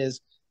 He says,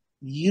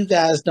 "You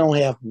guys don't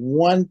have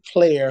one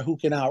player who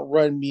can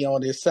outrun me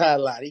on this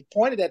sideline." He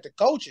pointed at the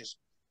coaches.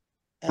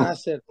 And I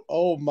said,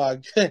 "Oh, my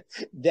God,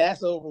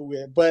 that's over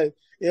with." But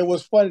it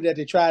was funny that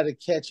they tried to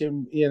catch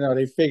him.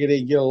 They figured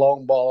they'd get a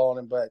long ball on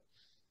him, but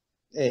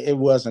it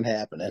wasn't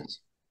happening.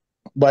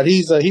 But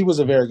he was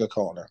a very good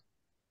corner.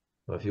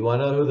 Well, if you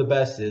want to know who the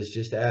best is,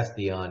 just ask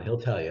Dion. He'll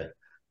tell you.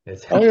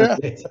 It's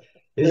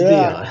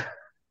Yeah.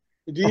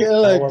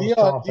 Dion.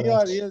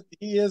 Dion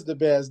is the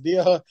best.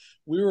 Dion,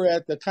 we were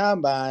at the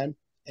combine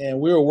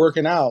and we were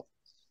working out,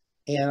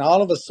 and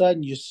all of a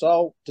sudden you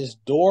saw this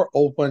door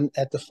open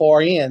at the far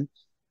end,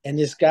 and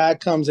this guy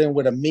comes in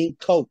with a mink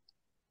coat,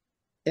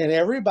 and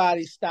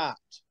everybody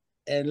stopped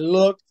and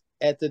looked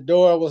at the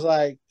door. Was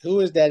like, "Who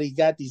is that?" He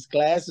got these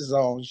glasses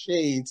on,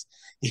 shades.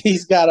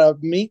 He's got a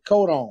mink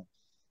coat on.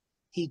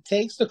 He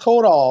takes the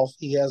coat off.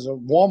 He has a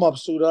warm-up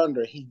suit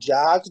under. He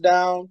jogs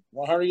down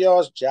 100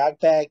 yards, jog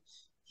back.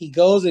 He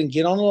goes and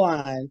get on the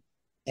line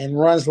and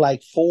runs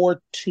like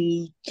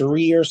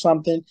 4-2-3 or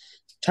something.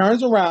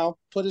 Turns around,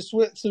 put his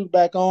suit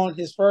back on,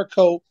 his fur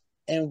coat,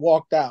 and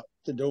walked out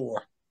the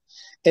door.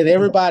 And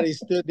everybody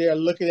stood there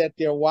looking at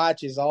their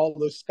watches. All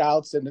the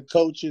scouts and the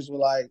coaches were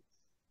like,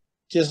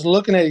 just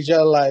looking at each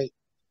other like,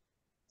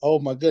 "Oh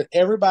my goodness."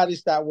 Everybody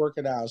stopped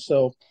working out.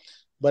 So,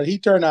 but he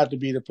turned out to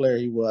be the player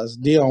he was.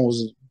 Dion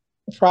was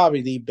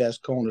probably the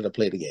best corner to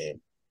play the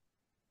game.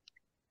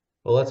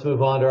 Well, let's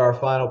move on to our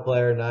final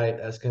player tonight.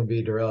 That's going to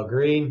be Darrell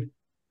Green.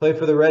 Played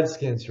for the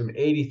Redskins from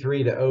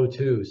 83 to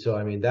 02. So,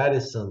 I mean, that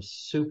is some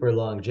super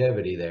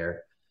longevity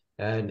there.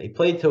 And he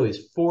played till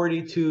he's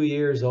 42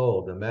 years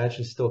old.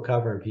 Imagine still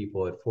covering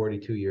people at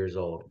 42 years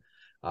old.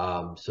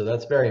 So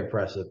that's very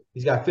impressive.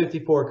 He's got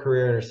 54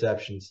 career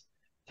interceptions,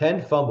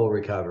 10 fumble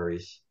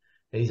recoveries.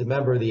 And he's a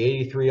member of the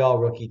 83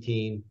 All-Rookie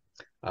team.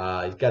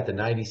 He's got the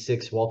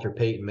 96 Walter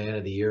Payton Man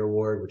of the Year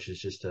award, which is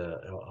just a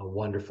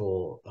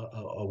wonderful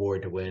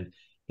award to win.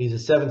 He's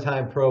a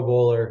 7-time Pro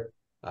Bowler.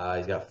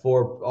 He's got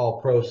 4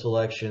 All-Pro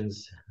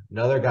selections.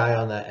 Another guy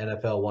on that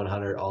NFL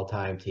 100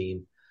 all-time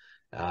team.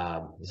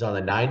 He's on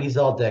the 90s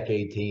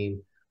All-Decade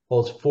team.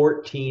 Holds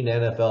 14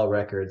 NFL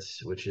records,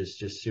 which is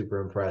just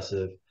super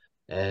impressive.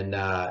 And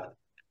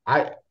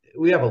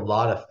we have a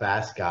lot of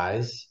fast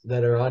guys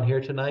that are on here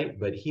tonight,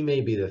 but he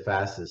may be the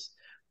fastest.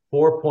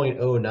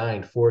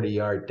 4.09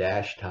 40-yard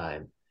dash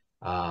time.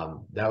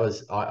 That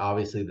was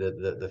obviously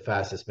the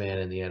fastest man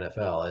in the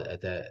NFL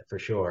at that for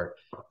sure.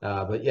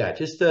 But yeah,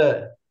 just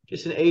an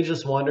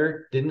ageless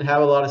wonder. Didn't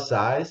have a lot of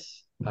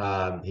size.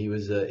 He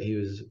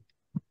was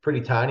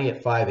pretty tiny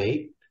at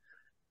 5'8",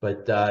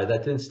 but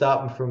that didn't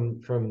stop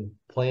him from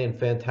playing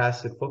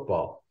fantastic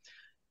football.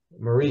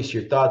 Maurice,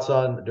 your thoughts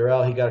on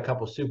Darrell? He got a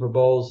couple Super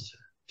Bowls,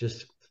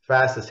 just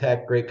fast as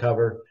heck, great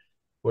cover.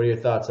 What are your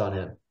thoughts on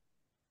him?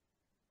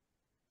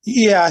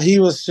 Yeah, he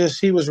was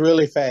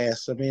really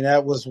fast. I mean,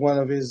 that was one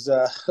of his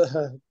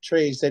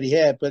traits that he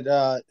had,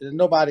 but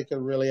nobody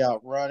could really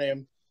outrun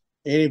him.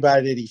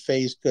 Anybody that he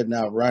faced couldn't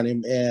outrun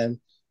him. And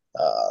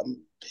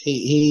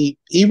he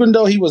even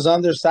though he was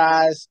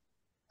undersized,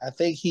 I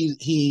think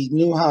he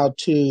knew how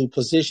to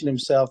position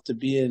himself to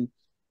be in,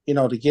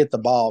 to get the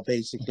ball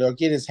basically or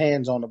get his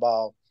hands on the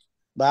ball.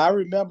 But I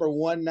remember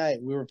one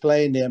night we were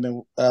playing them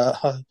and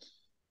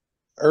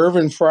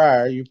Irvin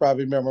Fryer, you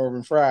probably remember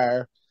Irvin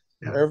Fryer.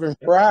 Yeah. Irvin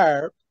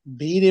Fryer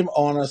beat him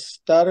on a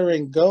stutter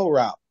and go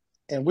route.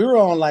 And we were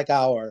on like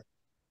I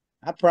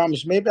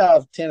promise, maybe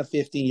our 10 or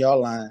 15-yard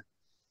line.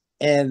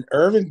 And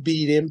Irvin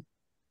beat him.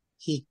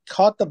 He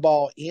caught the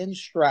ball in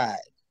stride.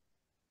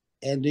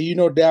 And do you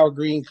know Darryl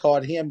Green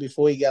caught him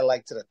before he got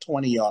like to the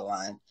 20-yard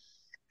line?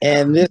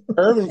 And this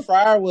Irvin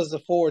Fryer was a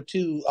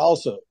 4-2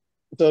 also.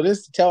 So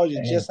this tells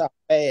you just how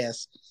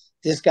fast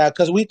this guy,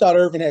 because we thought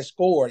Irvin had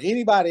scored.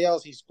 Anybody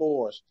else, he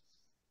scores.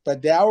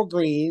 But Darryl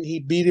Green, he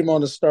beat him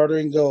on the starter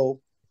and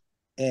go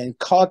and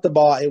caught the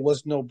ball. It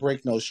was no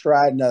break, no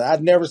stride, nothing.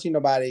 I've never seen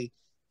nobody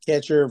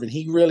catch Irvin.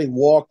 He really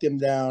walked him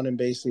down and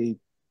basically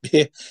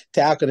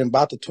tackled him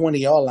about the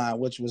 20-yard line,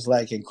 which was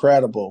like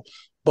incredible.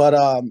 But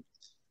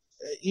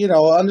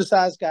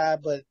undersized guy,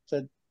 but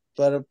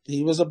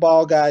he was a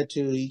ball guy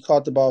too. He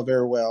caught the ball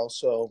very well.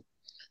 So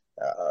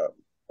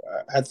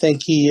I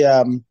think he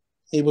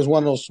was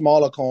one of those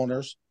smaller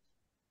corners.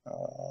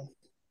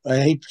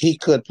 And he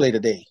could play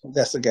today.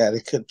 That's the guy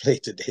that could play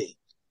today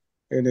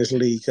in this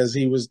league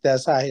because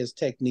that's how his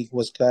technique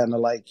was kind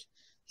of like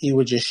he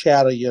would just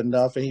shadow you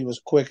enough and he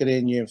was quicker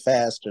than you and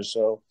faster.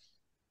 So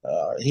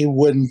he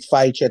wouldn't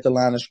fight you at the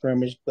line of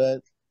scrimmage,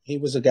 but he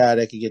was a guy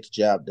that could get the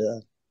job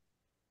done.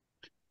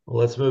 Well,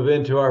 let's move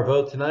into our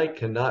vote tonight.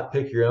 Cannot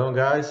pick your own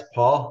guys.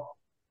 Paul?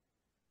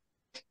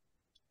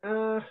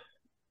 I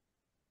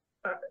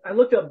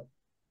looked up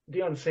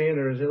Deion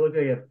Sanders. It looked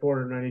like he had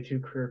 492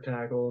 career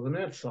tackles. I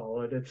mean, that's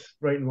solid. It's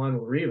right in line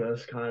with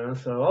Rivas, kind of.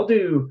 So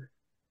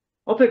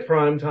I'll pick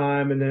prime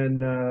time. And then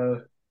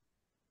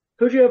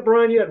who'd you have,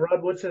 Brian? You had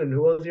Rod Woodson, and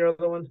who was your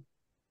other one?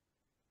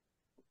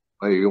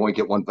 Well, you only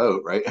get one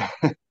vote, right?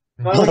 I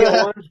only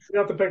get one. You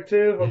have to pick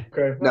two.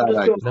 Okay,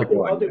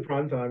 I'll do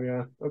prime time.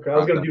 Yeah. Okay, I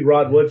was going to do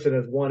Rod Woodson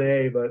as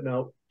 1A, but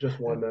no, just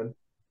one then.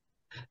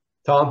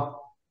 Tom?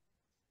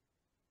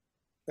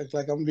 Looks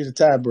like I'm gonna be the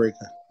tiebreaker.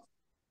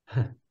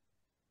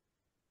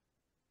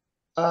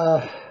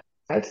 I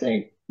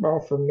think, well,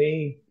 for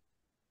me,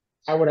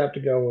 I would have to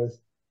go with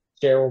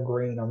Darryl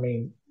Green. I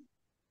mean,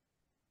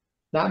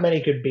 not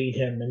many could beat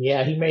him. And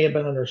yeah, he may have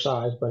been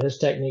undersized, but his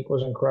technique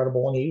was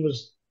incredible. And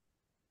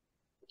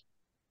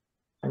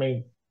I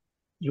mean,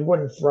 you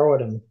wouldn't throw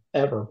at him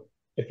ever.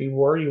 If you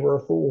were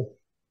a fool.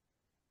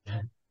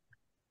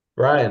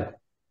 Brian?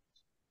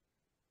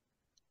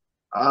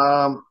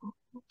 I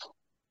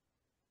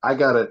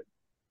got it.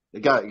 You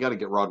got to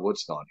get Rod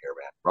Woodson on here,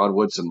 man. Rod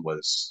Woodson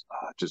was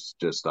just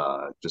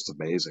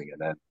amazing,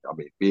 and then I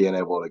mean, being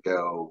able to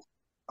go.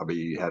 I mean,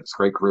 he had this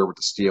great career with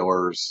the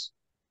Steelers.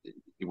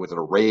 He was with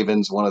the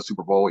Ravens, won a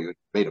Super Bowl. He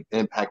made an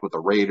impact with the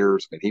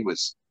Raiders. I mean, he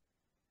was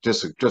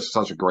just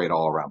such a great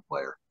all around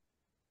player.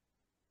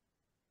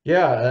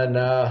 Yeah, and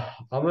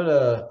I'm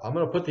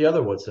gonna put the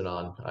other Woodson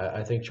on.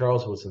 I think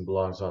Charles Woodson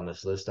belongs on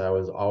this list. I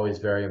was always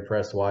very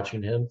impressed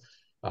watching him,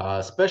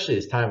 especially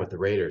his time with the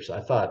Raiders. I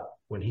thought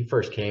when he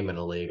first came in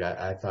the league,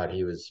 I thought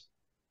he was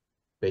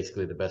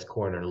basically the best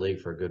corner in the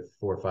league for a good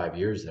 4 or 5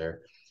 years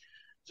there.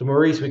 So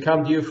Maurice, we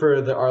come to you for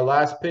our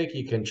last pick.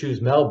 You can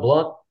choose Mel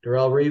Blount,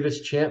 Darrelle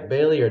Revis, Champ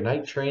Bailey, or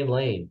Night Train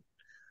Lane.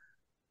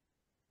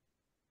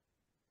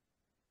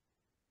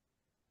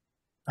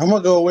 I'm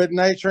gonna go with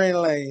Night Train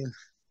Lane.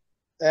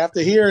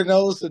 After hearing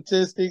those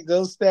statistics,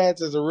 those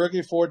stats as a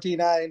rookie, 14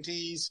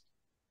 INTs,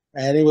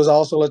 and he was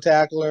also a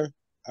tackler.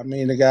 I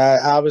mean, the guy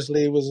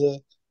obviously was a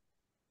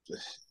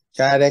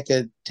guy that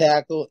could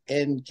tackle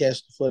and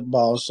catch the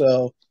football.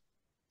 So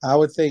I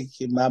would think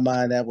in my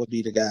mind that would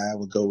be the guy I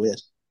would go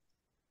with.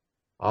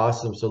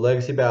 Awesome. So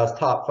Legacy Bow's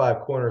top 5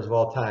 corners of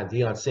all time: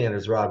 Deion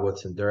Sanders, Rod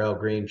Woodson, Darrell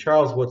Green,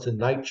 Charles Woodson,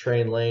 Night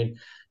Train Lane.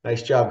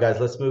 Nice job, guys.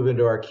 Let's move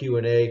into our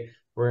Q&A.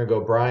 We're going to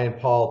go Brian,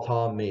 Paul,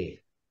 Tom, me.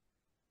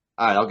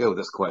 All right, I'll go with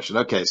this question.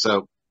 Okay,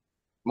 so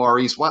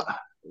Maurice,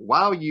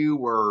 while you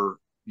were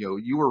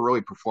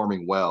really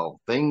performing well,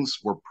 things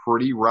were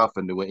pretty rough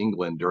in New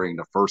England during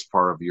the first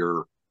part of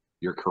your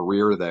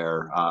career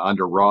there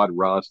under Rod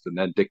Rust and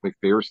then Dick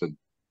McPherson.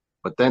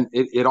 But then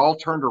it all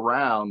turned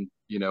around,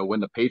 when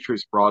the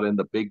Patriots brought in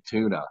the big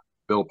tuna,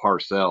 Bill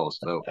Parcells.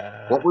 So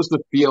what was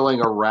the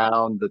feeling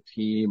around the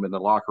team and the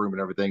locker room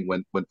and everything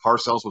when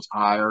Parcells was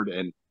hired?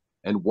 And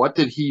and what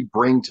did he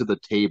bring to the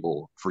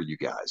table for you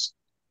guys?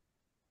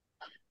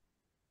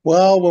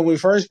 Well, when we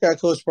first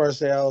got Coach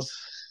Parcells,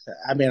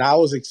 I mean, I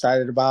was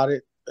excited about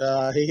it.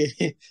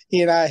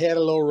 He and I had a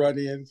little run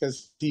in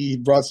because he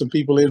brought some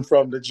people in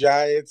from the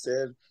Giants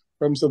and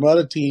from some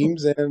other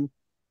teams, and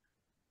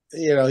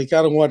he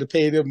kind of wanted to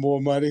pay them more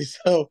money.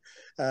 So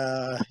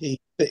he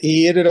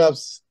ended up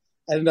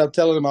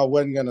telling him I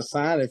wasn't going to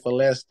sign it for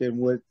less than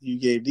what you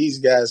gave these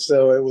guys.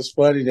 So it was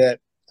funny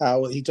that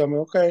he told me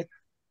okay,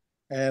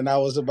 and I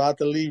was about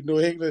to leave New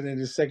England, and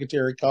his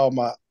secretary called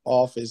my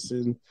office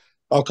and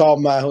I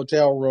called my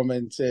hotel room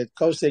and said,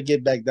 "Coach said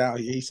get back down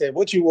here." He said,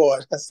 "What you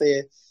want?" I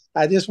said,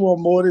 "I just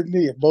want more than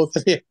me, both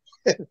of them."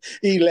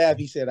 He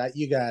laughed. He said,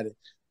 "You got it."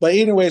 But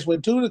anyways,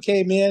 when Tudor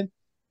came in,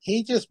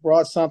 he just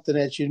brought something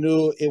that you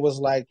knew it was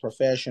like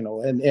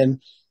professional.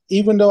 And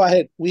even though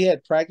we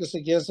had practiced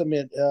against him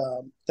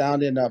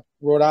down in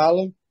Rhode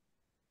Island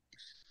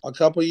a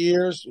couple of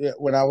years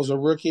when I was a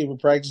rookie, we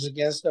practiced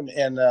against him,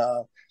 and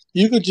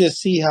you could just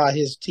see how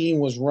his team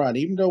was run.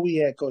 Even though we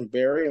had Coach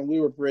Barry and we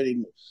were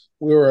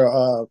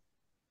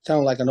kind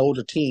of like an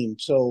older team.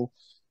 So,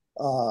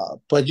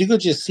 but you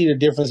could just see the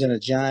difference in the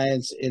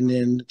Giants and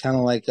then kind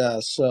of like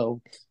us.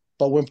 So,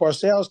 but when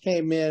Parcells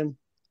came in,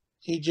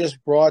 he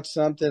just brought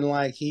something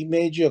like he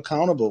made you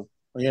accountable.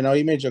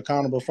 He made you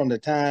accountable from the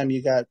time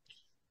you got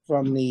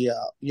from the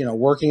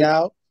working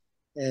out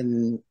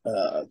and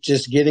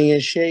just getting in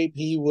shape.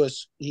 He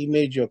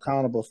made you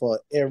accountable for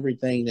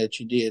everything that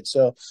you did.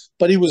 So,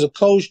 but he was a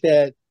coach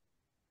that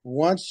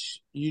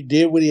once you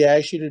did what he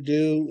asked you to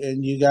do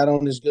and you got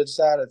on his good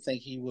side, I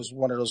think he was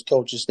one of those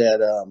coaches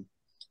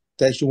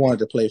that you wanted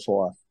to play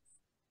for.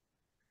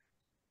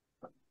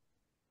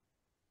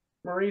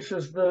 Maurice,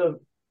 is the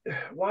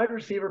wide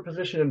receiver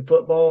position in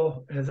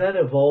football, has that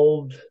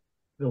evolved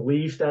the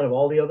least out of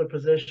all the other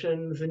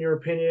positions in your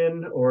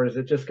opinion, or has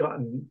it just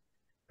gotten,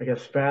 I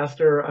guess,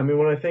 faster? I mean,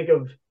 when I think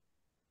of,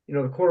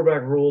 the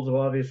quarterback rules have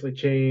obviously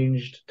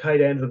changed, tight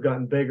ends have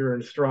gotten bigger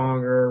and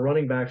stronger,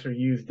 running backs are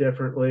used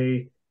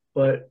differently,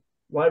 but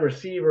wide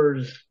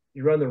receivers,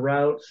 you run the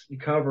routes, you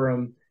cover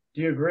them.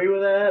 Do you agree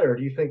with that, or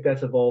do you think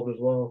that's evolved as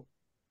well?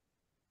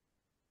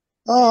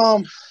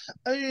 I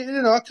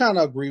kind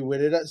of agree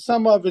with it.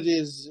 Some of it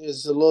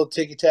is a little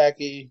ticky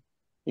tacky,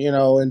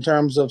 in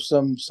terms of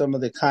some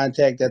of the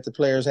contact that the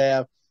players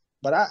have.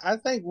 But I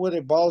think what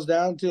it boils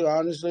down to,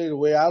 honestly, the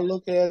way I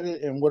look at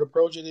it and what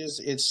approach it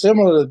is, it's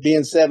similar to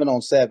being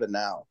 7-on-7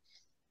 now.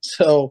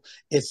 So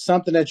it's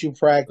something that you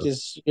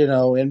practice,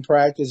 in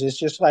practice. It's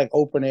just like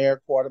open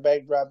air,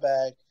 quarterback drop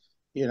back.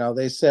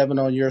 They 7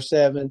 on your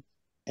 7.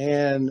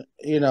 And,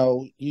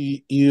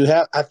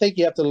 I think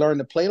you have to learn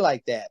to play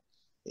like that.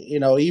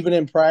 Even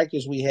in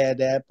practice we had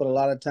that, but a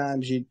lot of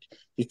times you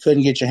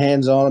couldn't get your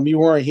hands on them. You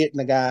weren't hitting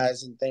the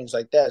guys and things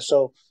like that.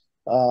 So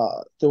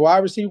the wide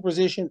receiver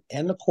position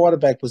and the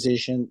quarterback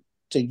position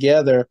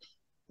together,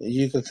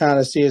 you could kind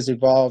of see has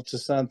evolved to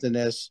something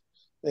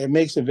it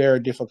makes it very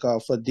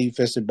difficult for a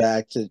defensive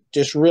back to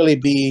just really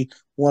be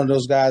one of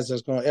those guys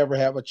that's going to ever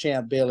have a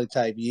Champ Bailey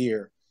type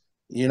year.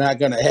 You're not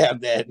going to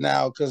have that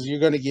now because you're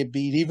going to get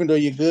beat. Even though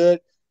you're good,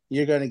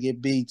 you're going to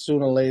get beat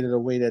sooner or later the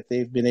way that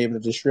they've been able to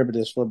distribute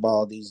this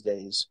football these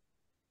days.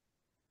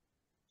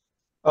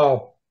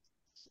 Oh,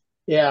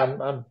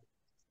 yeah.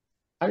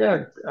 I'd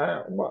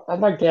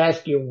like to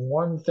ask you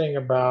one thing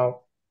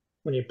about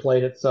when you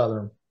played at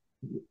Southern.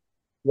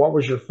 What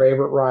was your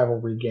favorite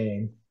rivalry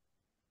game?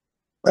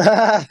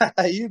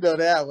 You know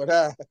that one,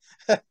 huh?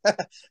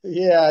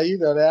 Yeah, you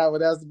know that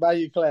one. That's the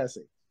Bayou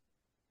Classic.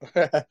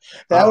 That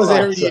All was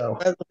right, every year,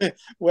 so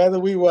whether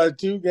we won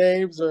 2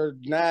 games or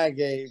 9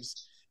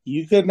 games.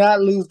 You could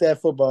not lose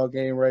that football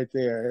game right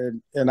there.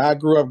 And I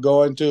grew up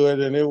going to it,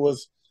 and it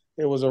was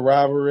a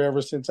rivalry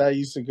ever since I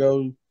used to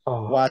go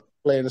oh, watch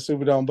play in the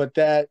Superdome. But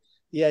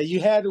yeah, you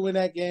had to win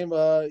that game.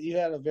 You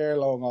had a very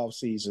long off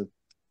season.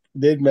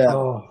 Didn't matter.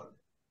 oh,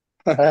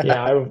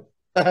 yeah, I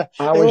It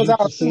always was used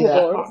our to see Super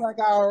that. Bowl. It was like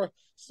our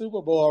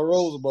Super Bowl or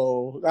Rose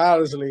Bowl,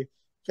 honestly,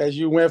 because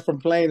you went from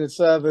playing at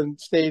Southern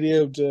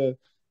Stadium to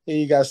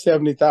you got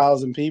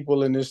 70,000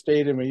 people in this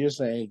stadium, and you're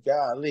saying,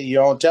 "Golly,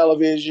 you're on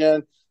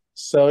television."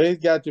 So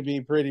it got to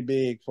be pretty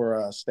big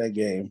for us that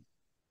game.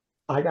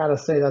 I gotta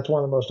say that's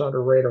one of the most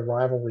underrated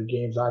rivalry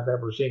games I've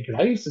ever seen because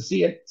I used to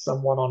see it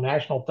somewhat on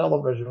national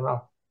television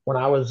when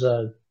I was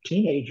a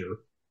teenager.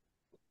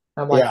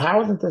 I'm like, Yeah,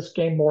 how isn't this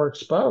game more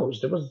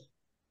exposed?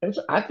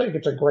 I think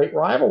it's a great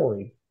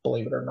rivalry,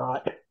 believe it or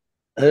not.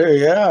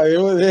 yeah, it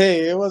was.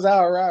 Hey, it was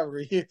our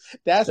rivalry.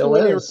 That's the Still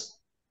way they is.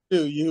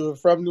 do. You were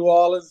from New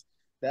Orleans.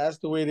 That's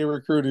the way they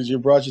recruited you.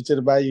 Brought you to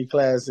the Bayou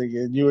Classic,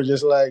 and you were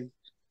just like,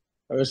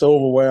 it's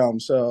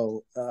overwhelmed.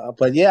 So,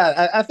 but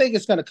yeah, I think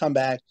it's going to come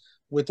back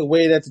with the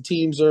way that the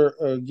teams are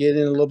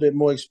getting a little bit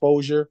more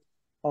exposure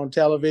on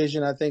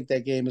television. I think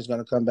that game is going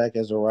to come back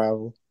as a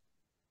rival.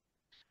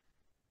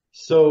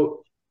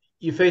 So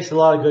you faced a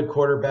lot of good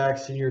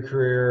quarterbacks in your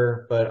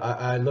career, but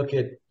I look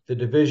at the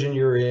division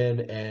you're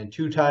in, and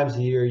 2 times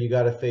a year you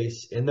got to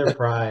face in their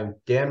prime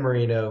Dan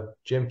Marino,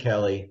 Jim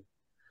Kelly.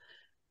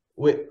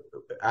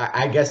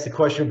 I guess the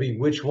question would be,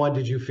 which one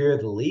did you fear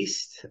the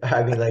least?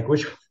 I mean, like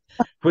which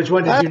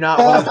one did you not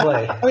want to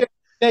play? I mean,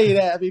 I tell you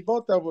that. I mean,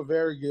 both of them were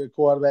very good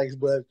quarterbacks,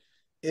 but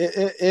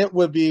it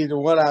would be the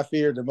one I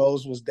feared the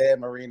most was Dan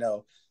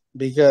Marino,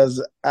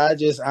 because I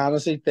just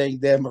honestly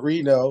think Dan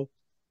Marino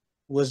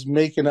was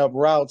making up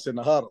routes in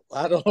the huddle.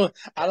 I don't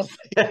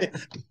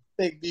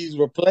think these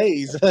were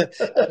plays. I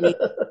mean,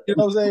 you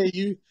know what I'm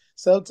saying?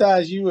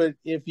 Sometimes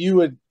if you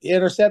would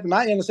intercept him.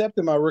 I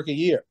intercepted my rookie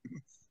year,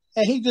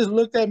 and he just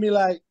looked at me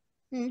like,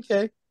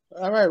 okay,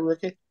 all right,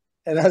 rookie.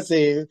 And I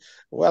said,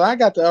 well, I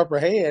got the upper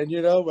hand,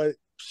 but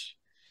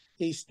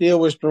he still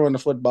was throwing the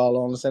football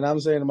on us. And I'm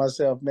saying to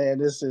myself, man,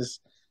 this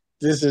is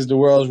the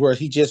world's worst.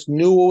 He just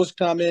knew what was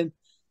coming.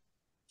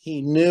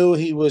 He knew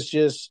he was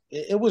just.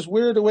 It was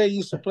weird the way he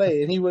used to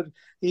play, and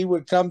he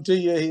would come to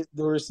you.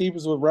 The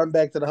receivers would run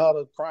back to the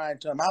huddle crying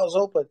to him, "I was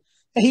open,"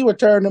 and he would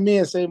turn to me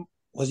and say,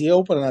 "Was he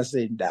open?" And I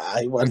said, "Nah,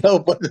 he wasn't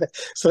open."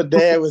 So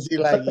Dad was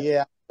like,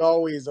 "Yeah,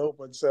 always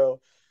open."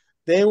 So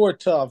they were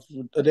tough.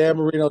 Dan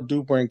Marino,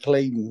 Duper, and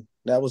Clayton.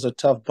 That was a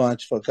tough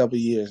bunch for a couple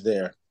of years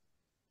there.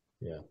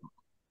 Yeah.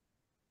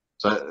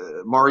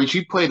 So, Maurice,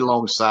 you played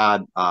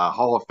alongside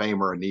Hall of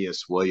Famer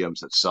Aeneas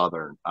Williams at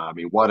Southern. I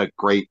mean, what a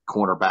great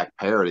cornerback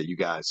pair that you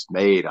guys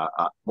made.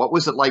 What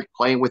was it like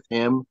playing with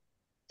him?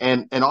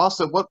 And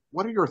also,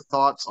 what are your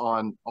thoughts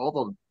on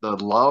all the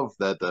love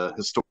that the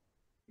historic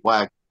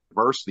Black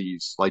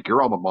universities, like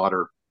your alma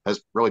mater,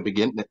 has really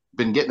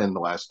been getting in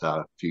the last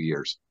few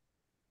years?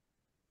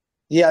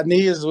 Yeah,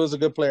 Aeneas was a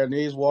good player.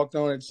 Aeneas walked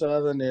on at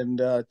Southern and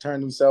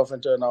turned himself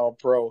into an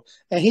All-Pro.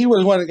 And he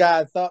was one of the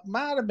guys I thought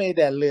might have made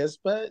that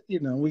list, but,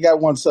 we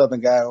got one Southern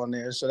guy on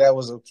there, so that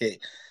was okay.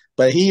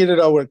 But he ended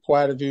up with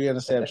quite a few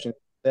interceptions.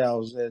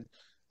 And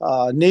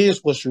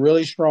Aeneas was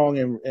really strong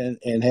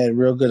and had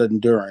real good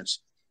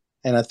endurance.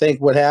 And I think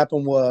what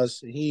happened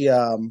was he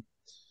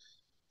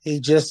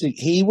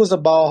was a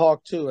ball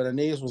hawk too, and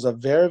Aeneas was a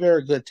very,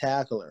 very good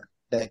tackler.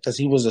 Because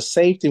he was a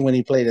safety when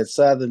he played at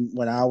Southern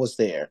when I was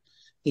there.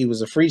 He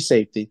was a free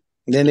safety.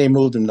 And then they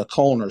moved him to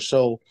corner.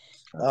 So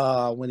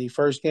when he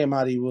first came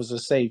out, he was a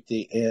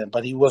safety,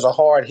 but he was a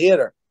hard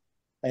hitter.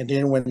 And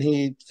then when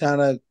he kind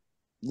of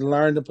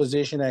learned the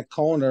position at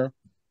corner,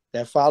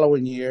 that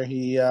following year,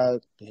 he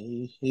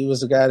was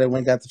the guy that went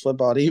and got the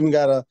football. He even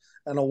got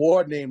an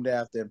award named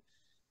after him.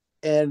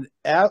 And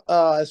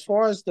as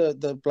far as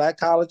the black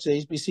college,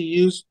 the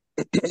HBCUs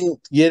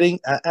getting,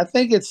 I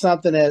think it's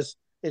something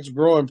it's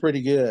growing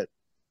pretty good.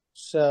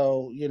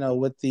 So,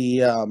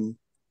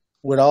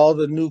 with all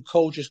the new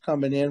coaches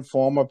coming in,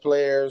 former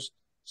players,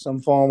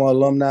 some former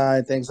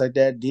alumni, things like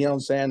that,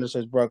 Deion Sanders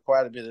has brought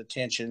quite a bit of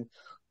attention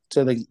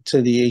to the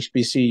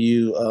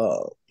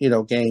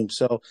HBCU game.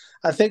 So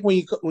I think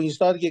when you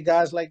start to get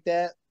guys like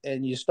that,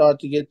 and you start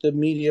to get the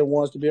media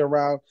wants to be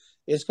around,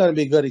 it's going to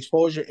be good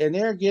exposure. And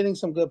they're getting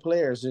some good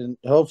players, and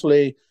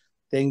hopefully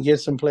they can get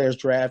some players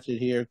drafted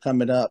here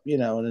coming up, in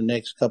the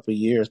next couple of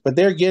years. But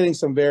they're getting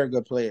some very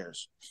good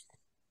players.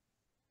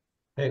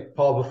 Hey,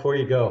 Paul, before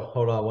you go,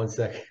 hold on one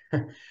second.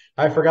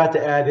 I forgot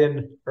to add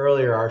in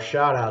earlier our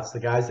shout outs, the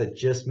guys that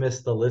just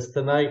missed the list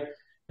tonight.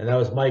 And that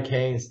was Mike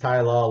Haynes,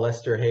 Ty Law,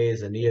 Lester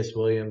Hayes, Aeneas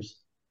Williams,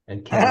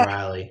 and Ken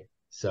Riley.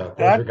 So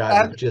those are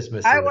guys that just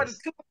missed the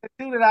list. The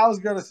two that I was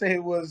going to say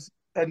was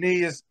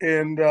Aeneas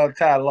and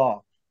Ty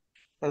Law.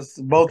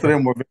 Both of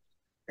them were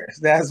very.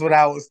 That's what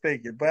I was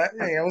thinking. But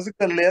hey, it was a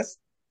good list.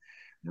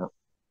 Yep.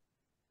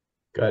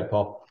 Go ahead,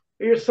 Paul.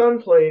 Your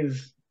son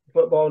plays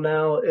football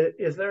now.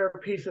 Is there a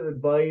piece of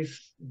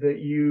advice that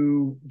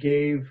you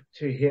gave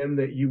to him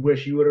that you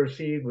wish you would have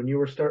received when you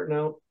were starting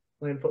out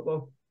playing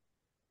football?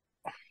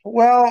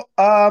 Well,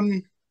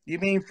 you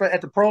mean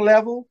at the pro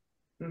level?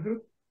 Mm-hmm.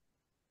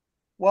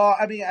 Well,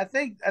 I mean, I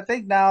think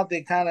now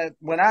they kind of,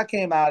 when I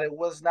came out, it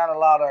was not a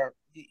lot of,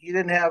 you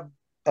didn't have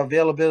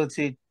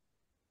availability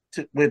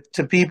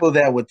to people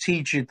that would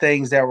teach you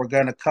things that were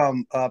going to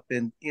come up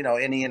in the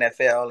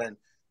NFL and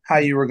how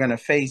you were going to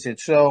face it.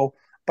 So,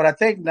 but I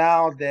think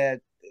now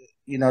that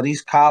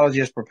these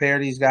colleges prepare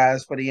these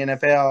guys for the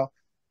NFL,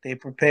 they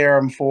prepare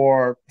them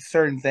for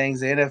certain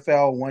things. The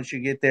NFL, once you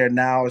get there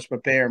now, is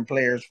preparing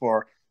players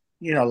for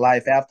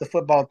life after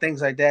football,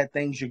 things like that,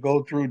 things you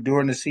go through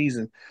during the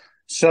season.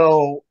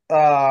 So,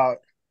 and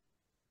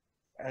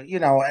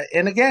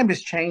the game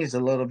has changed a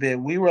little bit.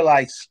 We were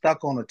like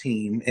stuck on a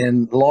team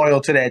and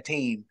loyal to that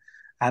team.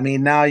 I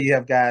mean, now you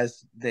have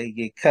guys, they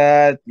get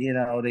cut,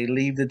 they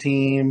leave the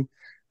team,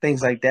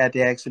 things like that.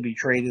 They actually be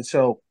traded.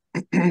 So,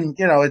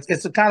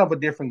 it's a kind of a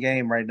different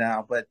game right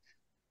now. But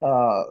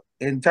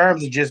in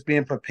terms of just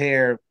being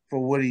prepared for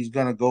what he's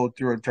going to go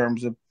through in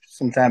terms of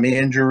sometimes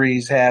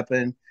injuries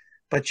happen,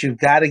 but you've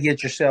got to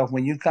get yourself,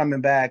 when you're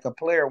coming back, a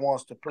player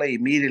wants to play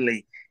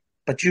immediately,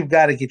 but you've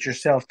got to get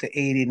yourself to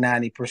 80,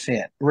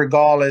 90%,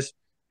 regardless,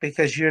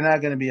 because you're not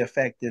going to be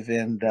effective.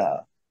 And,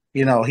 had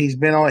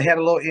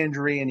a little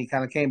injury and he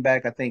kind of came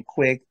back, I think,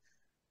 quick.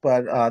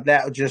 But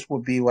that just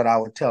would be what I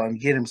would tell him: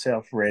 get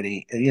himself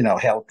ready,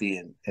 healthy,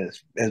 and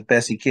as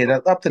best he can,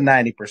 up to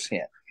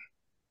 90%.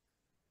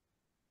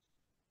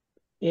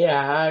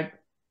 Yeah,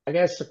 I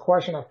guess the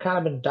question I've kind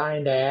of been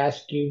dying to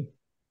ask you,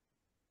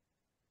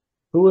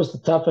 who was the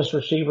toughest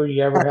receiver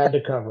you ever had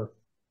to cover?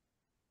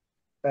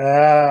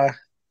 Uh,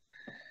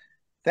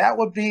 that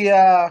would be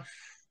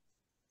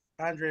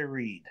Andre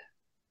Reed.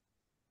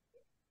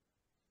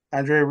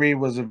 Andre Reed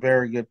was a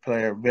very good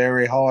player,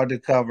 very hard to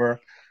cover.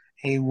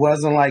 He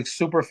wasn't like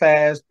super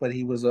fast, but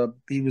he was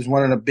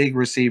one of the big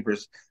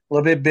receivers. A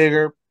little bit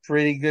bigger,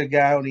 pretty good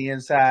guy on the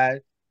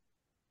inside.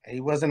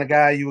 He wasn't a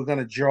guy you were going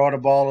to draw the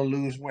ball or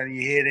lose when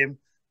you hit him.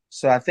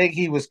 So I think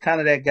he was kind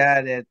of that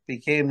guy that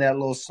became that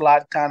little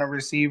slot kind of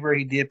receiver.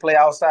 He did play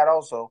outside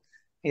also.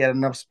 He had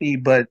enough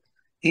speed, but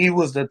he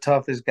was the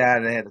toughest guy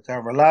that had to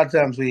cover. A lot of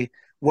times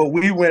what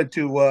we went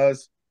to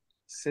was,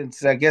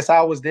 since I guess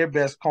I was their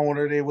best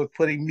corner, they were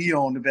putting me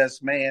on the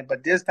best man.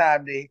 But this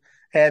time they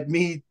had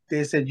me.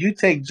 They said, "You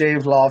take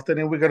James Lofton,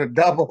 and we're going to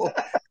double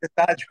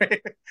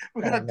Andre.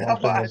 We're going Oh to my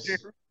double Andre."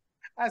 goodness.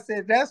 I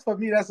said, "That's for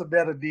me. That's a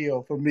better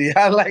deal for me.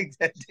 I like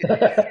that deal."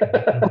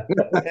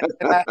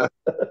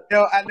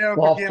 And I never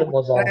forget Lofton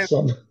was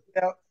awesome.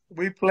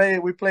 we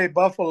played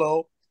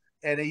Buffalo,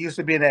 and it used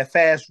to be that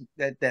fast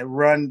that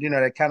run,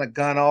 that kind of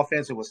gun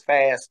offense. It was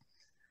fast,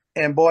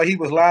 and boy, he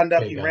was lined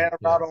up. Okay, He got ran it. a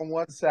Yeah. route on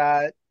one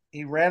side.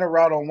 He ran a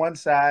route on one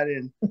side,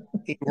 and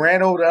he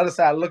ran over the other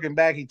side. Looking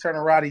back, he turned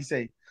around. He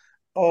said,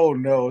 "Oh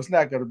no, it's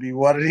not going to be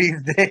one of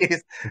these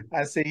days."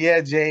 I said,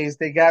 "Yeah, James,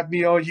 they got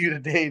me on you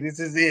today. This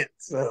is it."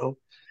 So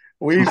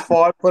we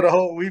fought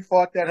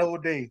that whole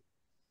day.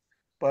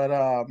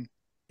 But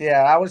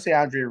yeah, I would say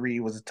Andre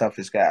Reed was the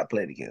toughest guy I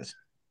played against.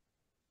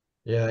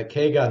 Yeah, that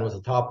K-Gun was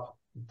a tough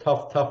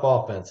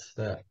offense.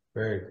 Yeah,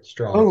 very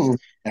strong. Oh,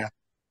 yeah.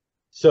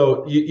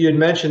 So you had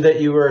mentioned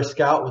that you were a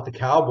scout with the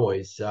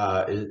Cowboys.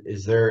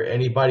 Is there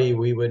anybody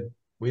we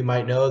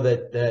might know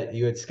that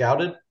you had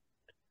scouted?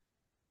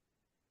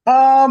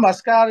 I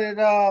scouted.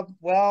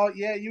 Well,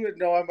 yeah, you would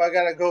know him. I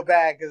gotta go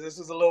back because this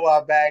is a little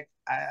while back.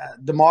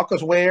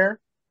 Demarcus Ware.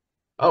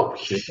 Oh,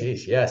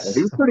 jeez, He yes,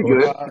 was of pretty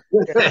good.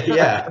 course. Uh,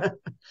 Yeah.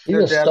 He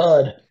was that,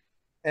 stud.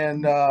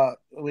 and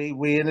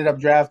we ended up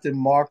drafting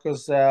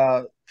Marcus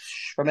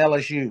from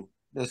LSU,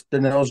 the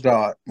nose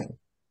guard.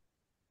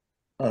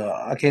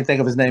 I can't think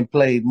of his name.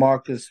 Played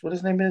Marcus. What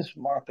his name is?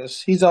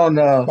 Marcus. He's on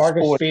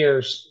Marcus sport.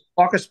 Spears.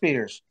 Marcus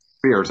Spears.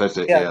 Spears, that's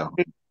it. Yeah,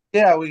 Yeah.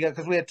 yeah. We got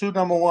because we had two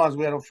number ones.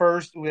 We had a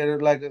first. We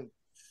had like a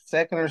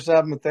second or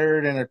something, a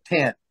third, and a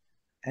 10th.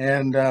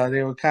 And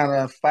they were kind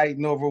of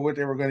fighting over what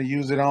they were going to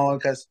use it on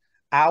because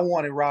I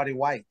wanted Roddy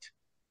White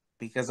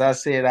because I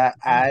said I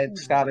had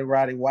scouted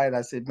Roddy White.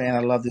 I said, man, I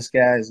love this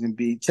guy. He's going to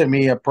be to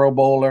me a Pro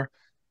Bowler,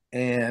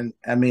 and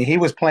I mean he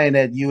was playing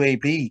at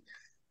UAB,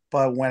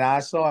 but when I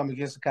saw him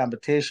against the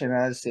competition,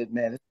 I said,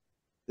 man,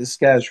 this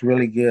guy's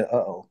really good.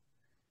 Uh-oh,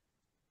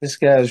 this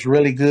guy's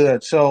really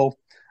good. So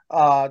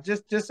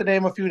just to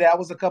name a few, that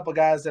was a couple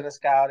guys that I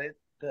scouted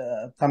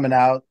coming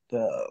out.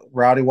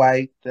 Roddy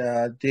White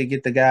did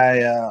get the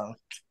guy.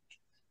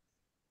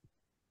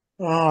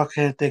 Oh, I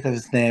can't think of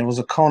his name. It was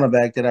a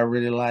cornerback that I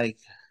really like.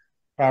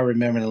 I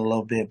remember it a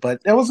little bit,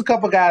 but there was a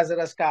couple guys that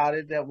I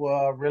scouted that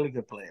were really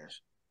good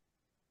players.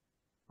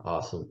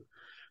 Awesome.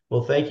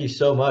 Well, thank you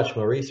so much,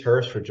 Maurice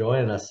Hurst, for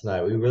joining us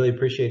tonight. We really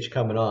appreciate you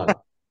coming on.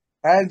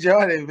 I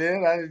enjoyed it,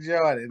 man. I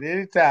enjoyed it.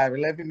 Anytime.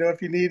 And let me know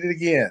if you need it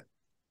again.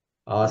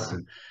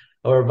 Awesome.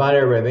 I'll remind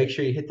everybody, make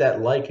sure you hit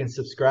that like and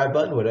subscribe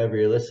button, whatever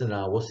you're listening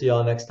on. We'll see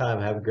y'all next time.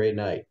 Have a great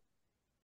night.